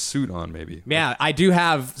put a suit on, maybe. Yeah, I do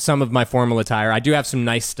have some of my formal attire. I do have some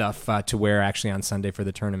nice stuff to wear actually on Sunday for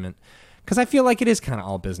the tournament. Because I feel like it is kind of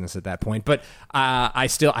all business at that point, but I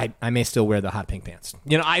may still wear the hot pink pants.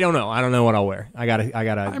 You know, I don't know. I don't know what I'll wear. I gotta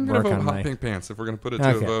I'm work gonna vote on hot my pink pants if we're gonna put it to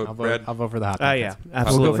a vote. I'll vote for the hot pink Yeah, pants.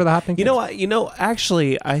 absolutely. We'll go for the hot pink pants. You know,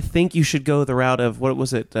 actually, I think you should go the route of, what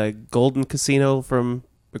was it, Golden Casino from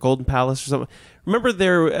the Golden Palace or something. Remember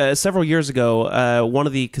there, several years ago, one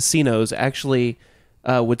of the casinos actually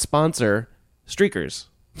would sponsor streakers.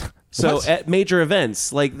 So What? at major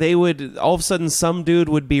events, like they would, all of a sudden, some dude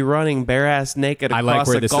would be running bare ass naked I like across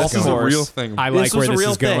where a this golf is This going. is a course. real thing. I like where was a this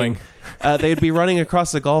real is going. thing. They'd be running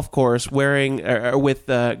across the golf course wearing with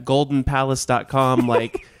goldenpalace.com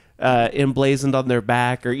like emblazoned on their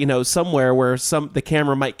back, or, you know, somewhere where the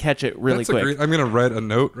camera might catch it really That's quick. I'm gonna write a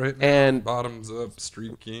note right now. And- bottoms up,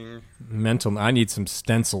 streaking. I need some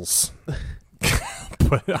stencils.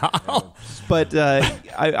 But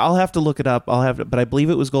I'll have to look it up. But I believe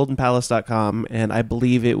it was goldenpalace.com, and I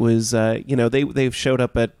believe it was they've showed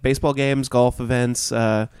up at baseball games, golf events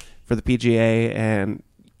for the PGA, and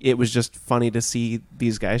it was just funny to see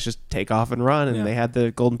these guys just take off and run, and Yeah. they had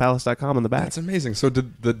the goldenpalace.com on the back. That's amazing. So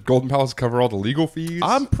did the Golden Palace cover all the legal fees?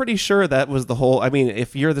 I'm pretty sure that was the whole. I mean,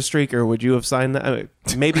 if you're the streaker, would you have signed that? I mean,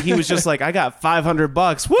 maybe he was just like, I got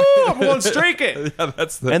 $500. Woo! I'm going streaking. Yeah,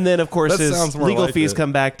 that's the. And then, of course, that his sounds more legal like fees it.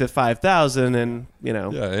 come back to $5,000, and Yeah,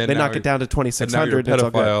 and they now knock it down to and now you're a $2,600. It's all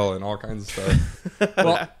good. pedophile and all kinds of stuff.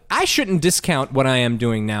 Well, I shouldn't discount what I am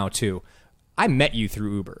doing now, too. I met you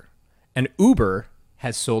through Uber, and Uber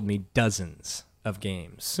has sold me dozens of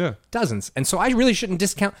games. Yeah. Dozens. And so I really shouldn't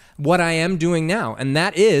discount what I am doing now, and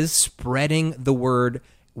that is spreading the word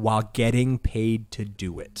while getting paid to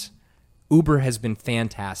do it. Uber has been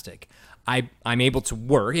fantastic. I'm able to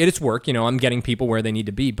work. It's work, you know, I'm getting people where they need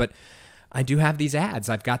to be, but I do have these ads.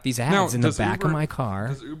 I've got these ads in the does back of Uber- my car.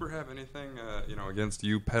 Does Uber have anything, against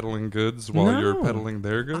you peddling goods while you're peddling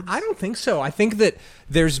their goods? I don't think so. I think that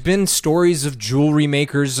there's been stories of jewelry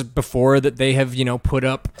makers before that they have, put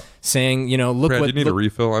up saying, look Brad, what. you need look, a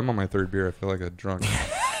refill. I'm on my third beer. I feel like a drunk.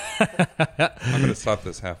 I'm going to stop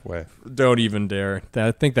this halfway. Don't even dare.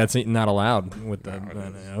 I think that's not allowed with the.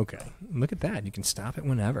 Okay, look at that. You can stop it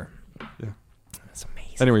whenever. Yeah. That's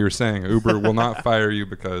amazing. Anyway, you were saying Uber will not fire you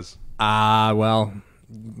because. Well,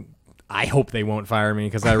 I hope they won't fire me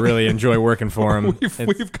because I really enjoy working for them.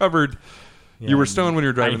 We've covered. You were stoned when you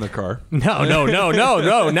were driving the car. No,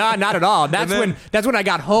 not at all. That's when I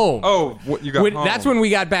got home. Oh, what you got home. That's when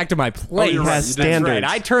we got back to my place. you're right. Has You did. That's standards. right.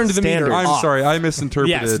 I turned the meter Standards. I'm off. sorry. I misinterpreted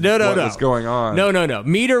Yes, no. what was going on. No.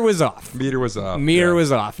 Meter was off. Meter was off. Meter yeah.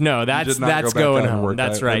 was off. No, You that's did not go back going out and home. work.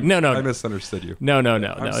 That's I- right. I- No. I misunderstood you. No.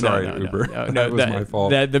 I'm sorry, Uber. That was my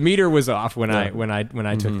fault. The meter was off when Yeah.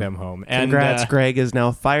 I took them home. And Congrats, Greg is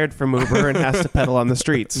now fired from Uber and has to pedal on the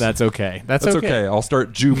streets. That's okay. That's okay. I'll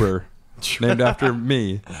start Juber, named after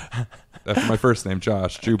me. After my first name,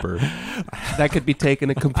 Josh Juber. That could be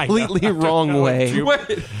taken a completely wrong way.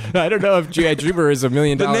 Wait, I don't know if G.I. Juber is $1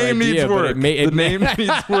 million the name idea, needs but work. it may, The name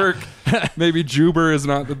needs work. Maybe Juber is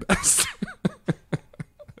not the best.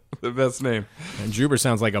 The best name, And Juber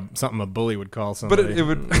sounds like something a bully would call somebody. but it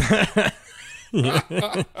would.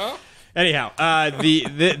 Anyhow,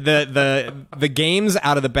 the games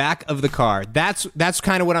out of the back of the car. That's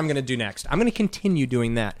kind of what I'm going to do next. I'm going to continue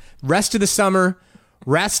doing that. Rest of the summer,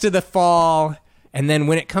 rest of the fall, and then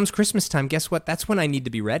when it comes Christmas time, guess what? That's when I need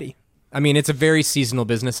to be ready. I mean, it's a very seasonal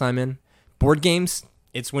business I'm in. Board games,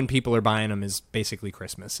 It's when people are buying them is basically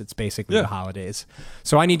Christmas. It's basically Yeah. the holidays.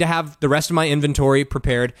 So I need to have the rest of my inventory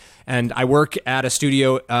prepared. And I work at a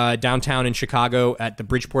studio downtown in Chicago at the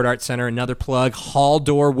Bridgeport Art Center. Another plug, Hall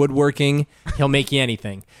Door Woodworking. He'll make you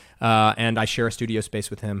anything. And I share a studio space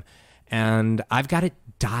with him. And I've got it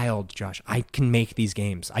dialed, Josh. I can make these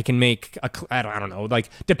games. I can make, I don't know, like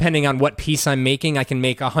depending on what piece I'm making, I can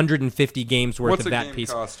make 150 games worth What's of a that game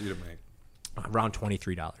piece. cost you to make? Around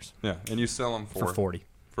 $23. Yeah, and you sell them For 40.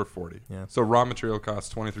 For 40. Yeah. So raw material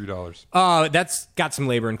costs $23. That's got some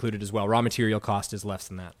labor included as well. Raw material cost is less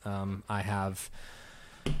than that. I have,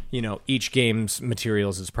 each game's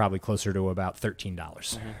materials is probably closer to about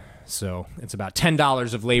 $13. So it's about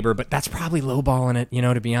 $10 of labor, but that's probably lowballing it,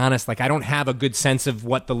 to be honest. Like, I don't have a good sense of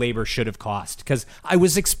what the labor should have cost because I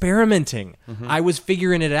was experimenting. I was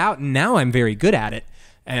figuring it out, and now I'm very good at it.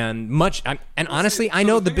 And honestly, I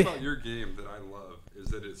know the thing about your game that I love is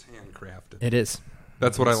that it's handcrafted. It is.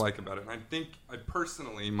 That's what I like about it. And I think, my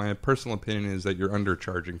personal opinion is that you're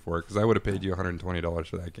undercharging for it because I would have paid you $120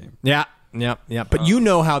 for that game. Yeah. But you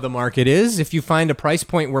know how the market is. If you find a price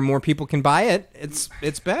point where more people can buy it,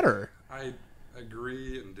 it's better. I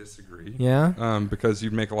agree and disagree. Yeah. Because you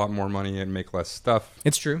make a lot more money and make less stuff.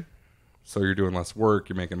 It's true. So you're doing less work.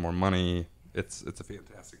 You're making more money. It's a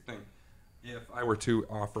fantastic thing. If I were to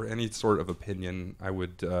offer any sort of opinion, I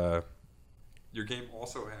would. Your game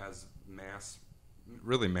also has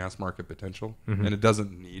really mass market potential, and it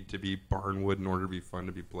doesn't need to be barnwood in order to be fun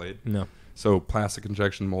to be played. No. So plastic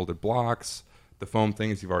injection molded blocks, the foam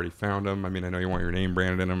things, you've already found them. I mean, I know you want your name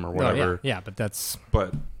branded in them or whatever. Yeah, but that's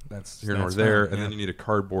here nor that's there. fine, And yeah. then you need a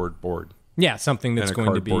cardboard board something that's and a going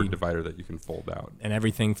to cardboard be divider that you can fold out. and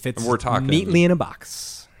everything fits And we're talking- neatly in a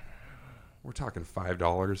box. We're talking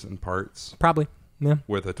 $5 in parts Probably. Yeah.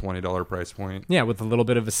 with a $20 price point. Yeah, with a little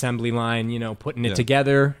bit of assembly line, putting it Yeah.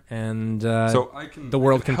 together, and So I can the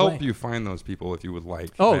world I can help play. you find those people if you would like.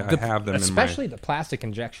 Oh, I have them especially the plastic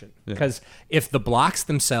injection. Yeah. Because if the blocks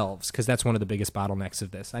themselves, because that's one of the biggest bottlenecks of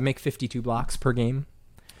this, I make 52 blocks per game.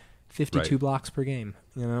 52 Right. blocks per game.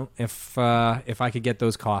 If I could get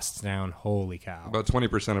those costs down, holy cow. About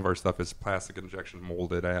 20% of our stuff is plastic injection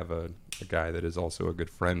molded. I have a guy that is also a good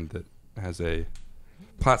friend that has a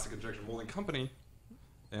plastic injection molding company,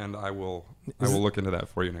 and I will look into that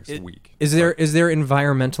for you next week. Is there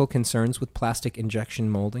environmental concerns with plastic injection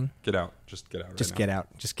molding? Get out. Just get out. Just right get now.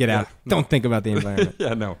 out. Just get out. no. Don't think about the environment.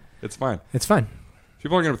 Yeah, no, it's fine. It's fine.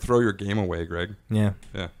 People are going to throw your game away, Greg. Yeah,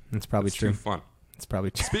 Yeah, that's probably it's true. too fun. It's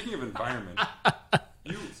probably true. Speaking of environment,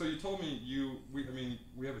 you told me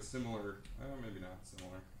we have a similar, maybe not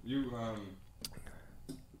similar. You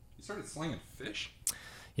started slinging fish.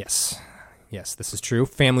 Yes, this is true.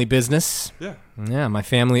 Family business. Yeah. Yeah, my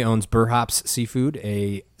family owns Burhops Seafood,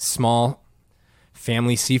 a small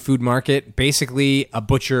family seafood market, basically a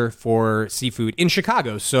butcher for seafood in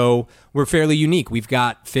Chicago. So we're fairly unique. We've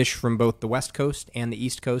got fish from both the West Coast and the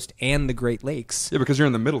East Coast and the Great Lakes. Yeah, because you're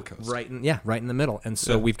in the Middle Coast. Right in the middle. And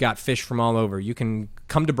so Yeah. we've got fish from all over. You can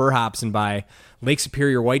come to Burhops and buy Lake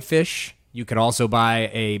Superior whitefish. You could also buy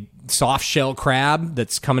a soft shell crab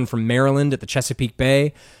that's coming from Maryland at the Chesapeake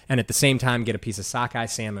Bay, and at the same time get a piece of sockeye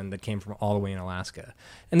salmon that came from all the way in Alaska.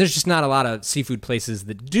 And there's just not a lot of seafood places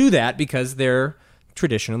that do that because they're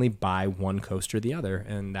traditionally by one coast or the other,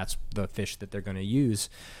 and that's the fish that they're going to use.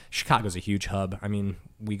 Chicago's a huge hub. I mean,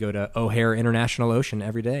 we go to O'Hare International Ocean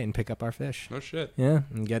every day and pick up our fish. No shit. Yeah,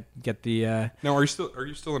 and get the. Now, are you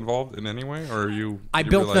still involved in any way, or are you? I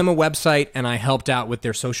built them a website and I helped out with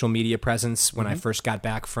their social media presence when I first got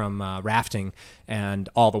back from rafting, and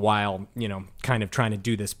all the while, kind of trying to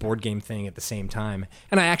do this board game thing at the same time.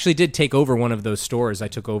 And I actually did take over one of those stores. I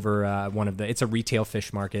took over it's a retail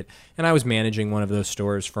fish market, and I was managing one of those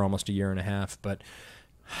stores for almost a year and a half. But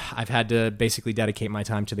I've had to basically dedicate my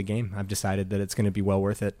time to the game. I've decided that it's going to be well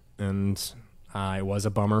worth it, and it was a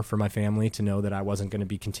bummer for my family to know that I wasn't going to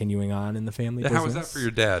be continuing on in the family business. How was that for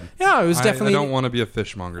your dad? Yeah, it was definitely. I don't want to be a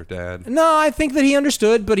fishmonger, Dad. No, I think that he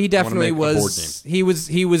understood, but he definitely make a board was. He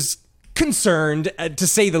was concerned, to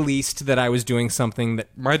say the least, that I was doing something that.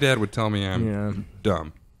 My dad would tell me I'm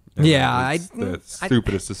dumb. And Yeah, it's the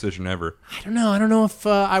stupidest decision ever. I don't know. I don't know if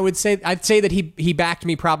I'd say that he backed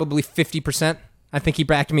me probably 50%. I think he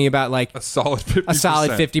backed me about like A solid 50%. a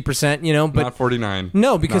solid 50%. But not 49.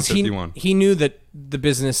 no, because not 51. he knew that the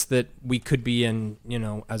business that we could be in,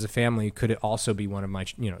 as a family, could also be one of my,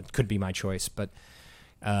 could be my choice. But,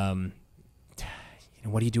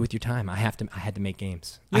 what do you do with your time? I had to make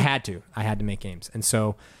games. Yeah. I had to make games, and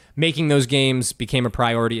so making those games became a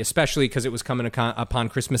priority, especially because it was coming upon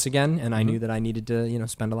Christmas again, and I knew that I needed to,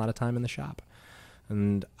 spend a lot of time in the shop.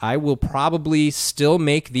 and I will probably still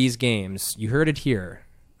make these games. You heard it here.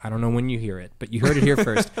 I don't know when you hear it, but you heard it here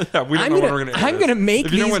first. Yeah, we don't know when we're going to I'm going to make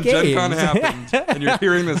these games. If you know when games. Gen Con happened and you're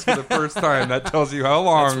hearing this for the first time, that tells you how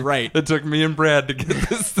long That's right. it took me and Brad to get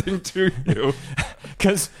this thing to you.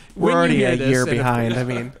 Because We're already a year behind. I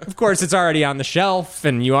mean, of course, it's already on the shelf,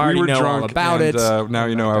 and you already We were know drunk, all about and, it. now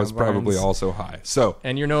you know I was Knockdown probably Barnes. also high. So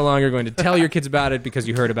And you're no longer going to tell your kids about it because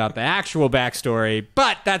you heard about the actual backstory,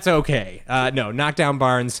 but that's okay. No, Knockdown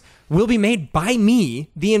Barnes will be made by me,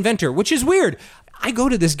 the inventor, which is weird. I go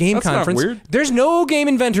to this game That's not conference. weird. There's no game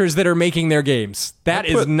inventors that are making their games. That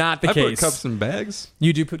is not the I case. put cups and bags.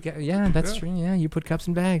 You do put, yeah, that's true. Yeah, you put cups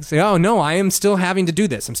and bags. Oh no, I am still having to do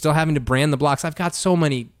this. I'm still having to brand the blocks. I've got so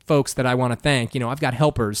many folks that I want to thank. I've got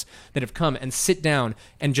helpers that have come and sit down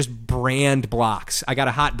and just brand blocks. I got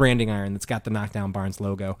a hot branding iron that's got the Knockdown Barnes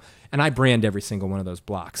logo, and I brand every single one of those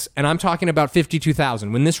blocks. And I'm talking about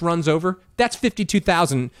 52,000. When this runs over, that's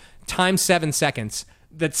 52,000 times 7 seconds.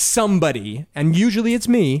 That somebody, and usually it's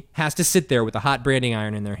me, has to sit there with a hot branding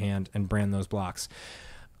iron in their hand and brand those blocks.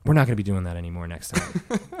 We're not going to be doing that anymore next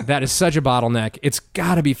time. That is such a bottleneck. It's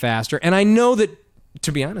got to be faster. And I know that,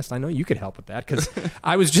 to be honest, I know you could help with that because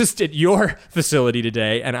I was just at your facility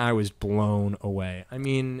today and I was blown away. I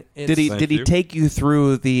mean, did he take you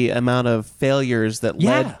through the amount of failures that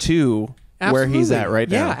led to where he's at right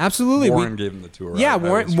now? Yeah, absolutely. Warren gave him the tour. Yeah, I was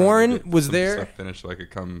trying to Warren get was some there. Stuff finished so I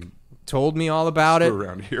could come Told me all about it.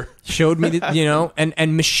 around here. Showed me that,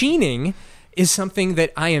 and machining is something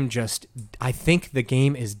that I think the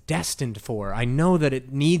game is destined for. I know that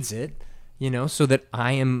it needs it, so that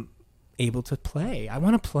I am able to play. I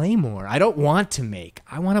want to play more. I don't want to make.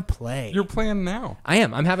 I want to play. You're playing now. I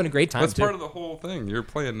am. I'm having a great time. That's too. part of the whole thing. You're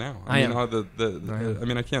playing now. I am. I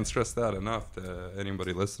mean, I can't stress that enough to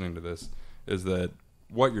anybody listening to this, is that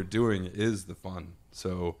what you're doing is the fun.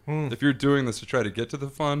 So if you're doing this to try to get to the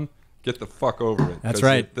fun, get the fuck over it. That's 'cause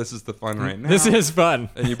right. This is the fun right now. This is fun.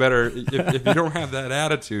 And you better, if you don't have that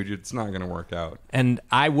attitude, it's not going to work out. And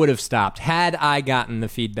I would have stopped had I gotten the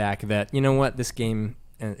feedback that, you know what, this game,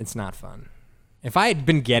 it's not fun. If I had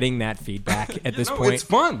been getting that feedback at this point, it's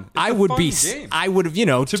fun. It's I a would fun be. game. I would have,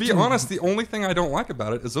 To be honest, the only thing I don't like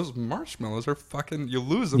about it is those marshmallows are fucking. You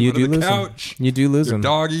lose them You under do the lose 'em. couch. You do lose Your 'em.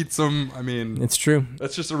 dog eats them. I mean, It's true.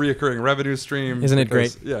 that's just a reoccurring revenue stream. Isn't it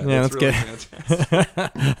because- great? Yeah, Yeah, it's that's really good.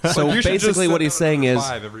 fantastic. So But you should just basically set what he's that saying at is-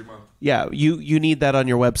 5 every month. Yeah, you need that on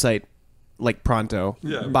your website, like pronto.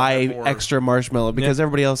 Yeah, Buy more. extra marshmallow because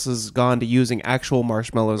everybody else has gone to using actual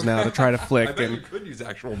marshmallows now to try to I flick. bet you And could use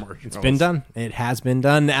actual marshmallows. It's been done. It has been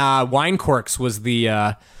done. Wine corks was the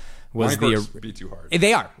Mine corks be too hard.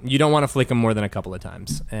 They are. You don't want to flick them more than a couple of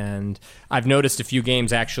times. And I've noticed a few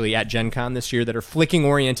games actually at Gen Con this year that are flicking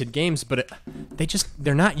oriented games, but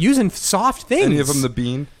they're not using soft things. Any of them the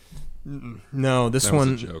bean? No, this That was a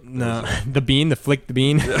one. joke. No, the bean, the flick the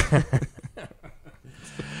bean.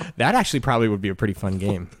 That actually probably would be a pretty fun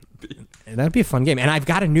game. That'd be a fun game. And I've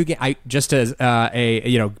got a new game.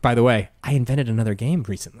 By the way, I invented another game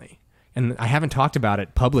recently, and I haven't talked about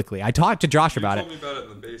it publicly. I talked to Josh about You it. told me about it in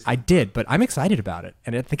the basement. I did, but I'm excited about it,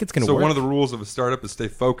 and I think it's going to So work. one of the rules of a startup is stay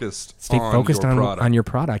focused. Stay focused on your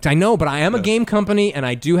product. I know, but I am a game company, and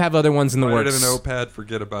I do have other ones in the Write it works. in a notepad.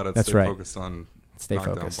 Forget about it. That's stay right. Focused on Stay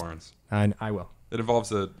Knockdown focused. Barnes. I will. It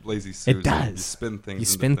involves a lazy Susan. It does. You spin things. You into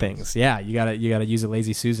spin things. Yeah, you gotta use a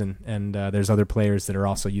lazy Susan, and there's other players that are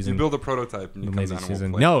also using You build a prototype and you the come lazy down and we'll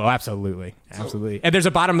Susan. play. No, absolutely. And there's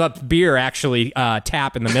a bottom up beer actually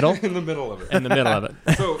tap in the middle. In the middle of it. In the middle of it.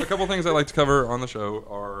 So a couple things I like to cover on the show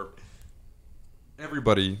are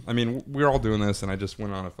everybody. I mean, we're all doing this, and I just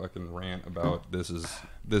went on a fucking rant about this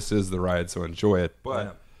is the ride, so enjoy it.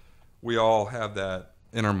 But we all have that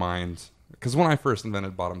in our minds because when I first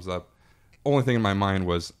invented bottoms up, only thing in my mind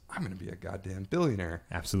was I'm going to be a goddamn billionaire.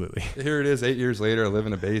 Absolutely. Here it is, 8 years later. I live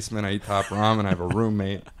in a basement. I eat top ramen. I have a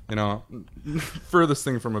roommate. Furthest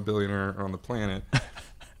thing from a billionaire on the planet.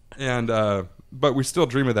 And but we still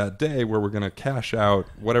dream of that day where we're going to cash out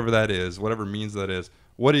whatever that is, whatever means that is.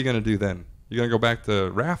 What are you going to do then? You're going to go back to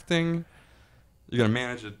rafting? You're going to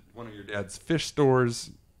manage one of your dad's fish stores?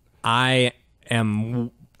 I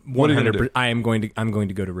am What are you gonna 100%. do? I'm going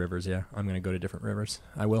to go to rivers. Yeah, I'm going to go to different rivers.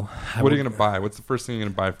 I will. What are you going to buy? What's the first thing you're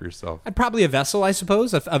going to buy for yourself? I'd probably a vessel, I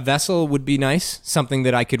suppose. A vessel would be nice. Something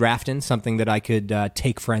that I could raft in. Something that I could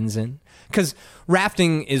take friends in. Because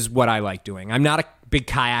rafting is what I like doing. I'm not a big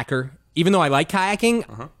kayaker. Even though I like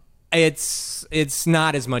kayaking, it's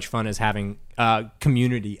not as much fun as having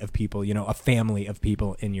community of people, a family of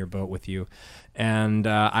people in your boat with you. And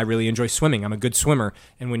I really enjoy swimming. I'm a good swimmer.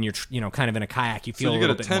 And when you're, kind of in a kayak, you feel So you a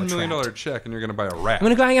get little a bit $10 more million trapped. check and you're going to buy a raft.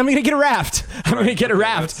 I'm gonna get a raft. I'm gonna get a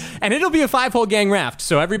raft, and it'll be a 5-hole gang raft.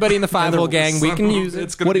 So everybody in the 5-hole gang, we can use it.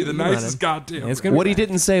 It's going to be the nicest goddamn It's raft. gonna What he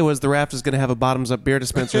didn't say was the raft is going to have a bottoms-up beer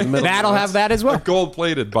dispenser in the middle. That'll have that as well.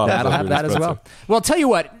 Gold-plated bottle. That'll have that as well. Well, I'll tell you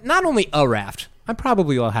what. Not only a raft, I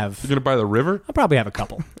probably will have. You're going to buy the river? I'll probably have a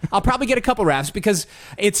couple. I'll probably get a couple rafts because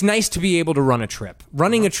it's nice to be able to run a trip.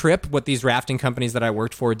 Running a trip, what these rafting companies that I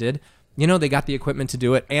worked for did, they got the equipment to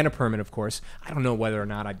do it and a permit, of course. I don't know whether or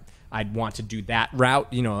not I'd want to do that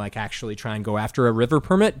route, like actually try and go after a river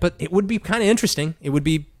permit, but it would be kind of interesting. It would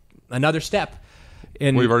be another step.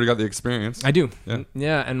 And Well, you've already got the experience. I do.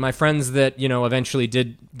 Yeah. And my friends that, eventually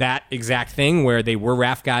did that exact thing where they were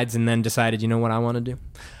raft guides and then decided, what I want to do?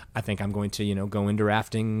 I think I'm going to, go into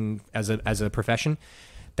rafting as a profession.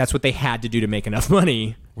 That's what they had to do to make enough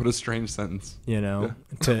money. What a strange sentence.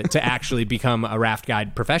 To actually become a raft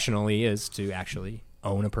guide professionally is to actually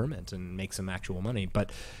own a permit and make some actual money.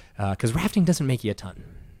 But because rafting doesn't make you a ton.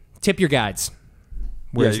 Tip your guides.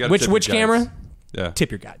 Yeah, you gotta tip your Which guides. camera? Yeah.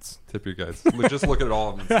 Tip your guides. Tip your guys. Just look at all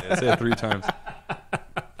of them and say it 3 times.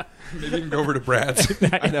 Maybe you can go over to Brad's.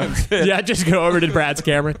 I know. Yeah, just go over to Brad's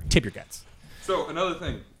camera. Tip your guides. So another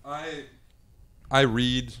thing, I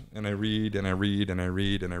read and I read and I read and I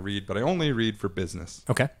read and I read, but I only read for business.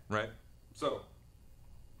 Okay. Right? So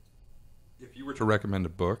if you were to recommend a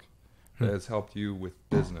book that has helped you with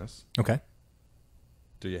business, Okay.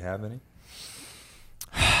 do you have any?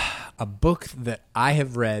 A book that I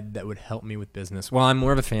have read that would help me with business. Well, I'm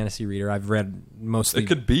more of a fantasy reader. I've read mostly It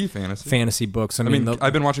could be fantasy. fantasy books. I mean,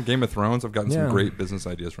 I've been watching Game of Thrones. I've gotten some Yeah. great business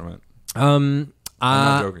ideas from it. I'm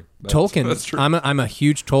not joking. Tolkien. That's true. I'm a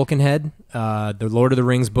huge Tolkien head. The Lord of the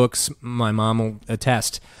Rings books, my mom will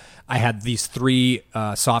attest. I had these 3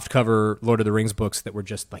 softcover Lord of the Rings books that were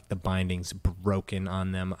just like the bindings broken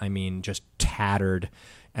on them. I mean, just tattered.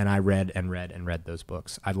 And I read and read and read those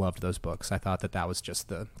books. I loved those books. I thought that was just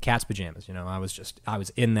the cat's pajamas. I was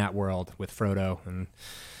in that world with Frodo and,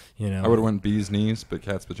 I would have went Bee's Knees, but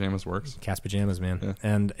Cat's Pajamas works. Cat's Pajamas, man. Yeah.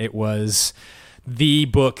 And it was the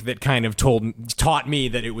book that kind of taught me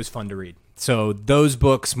that it was fun to read. So those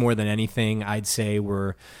books, more than anything, I'd say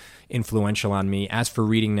were influential on me. As for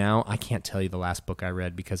reading now, I can't tell you the last book I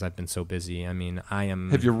read because I've been so busy. I mean,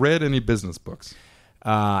 Have you read any business books?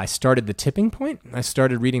 I started The Tipping Point. I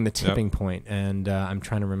started reading The Tipping Point, and I'm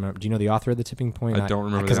trying to remember. Do you know the author of The Tipping Point? I don't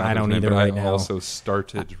remember because the I don't author's either name, but right I now. also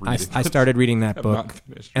started reading I started reading that I've book, not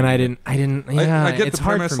finished and I reading didn't. Yeah, I get it's the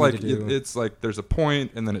hard premise. for me Like to do. it's like there's a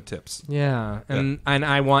point and then it tips. Yeah, and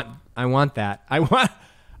I want that. I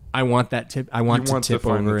want that tip. I want You to want to tip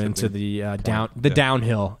find the over into tipping the point.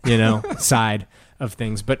 downhill, side of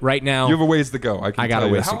things. But right now, You have a ways to go. I got tell a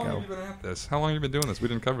you. ways to How long go. have you been at this? How long have you been doing this? We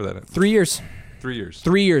didn't cover that. In 3 years. 3 years.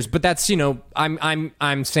 3 years, but that's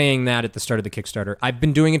I'm saying that at the start of the Kickstarter. I've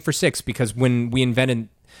been doing it for 6 because when we invented,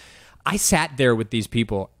 I sat there with these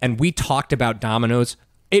people and we talked about dominoes.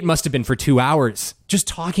 It must have been for 2 hours just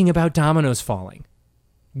talking about dominoes falling.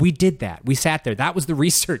 We did that. We sat there. That was the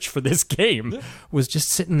research for this game. Was just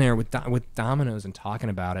sitting there with dominoes and talking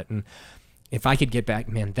about it. And if I could get back,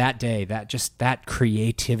 man, that day, that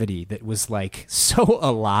creativity that was like so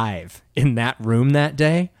alive in that room that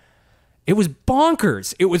day. It was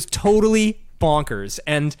bonkers. It was totally bonkers.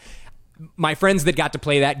 And my friends that got to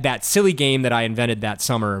play that silly game that I invented that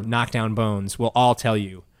summer, Knockdown Bones, will all tell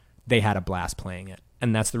you they had a blast playing it.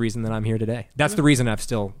 And that's the reason that I'm here today. That's the reason I've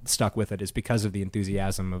still stuck with it, is because of the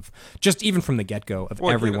enthusiasm of just even from the get-go of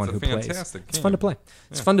everyone who plays. It's fun to play.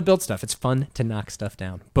 It's fun to build stuff. It's fun to knock stuff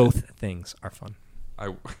down. Both things are fun. I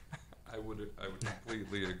would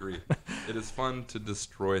completely agree. It is fun to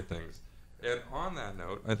destroy things. And on that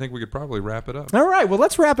note, I think we could probably wrap it up. All right, well,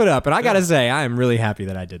 let's wrap it up. And I got to say, I am really happy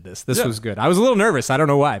that I did this. This was good. I was a little nervous. I don't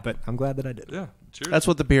know why, but I'm glad that I did it. Yeah. Cheers. That's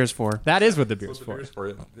what the beer's for. That is what the beer's That's what for.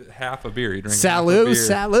 the beer's for. Half a beer. You drink Salut, half a beer.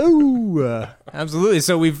 salut. Absolutely.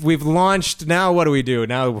 So we've launched. Now what do we do?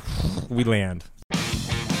 Now we land.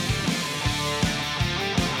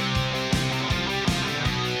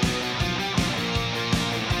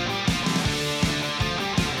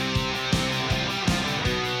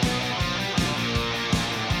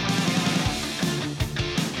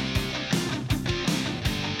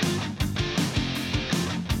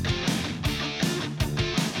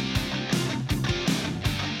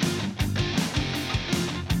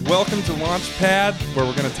 Welcome to Launchpad, where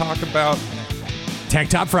we're going to talk about Tank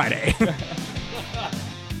Top Friday.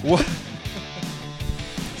 what.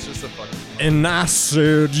 It's just a fucking. And I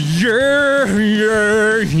said, yeah,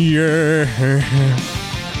 yeah, yeah.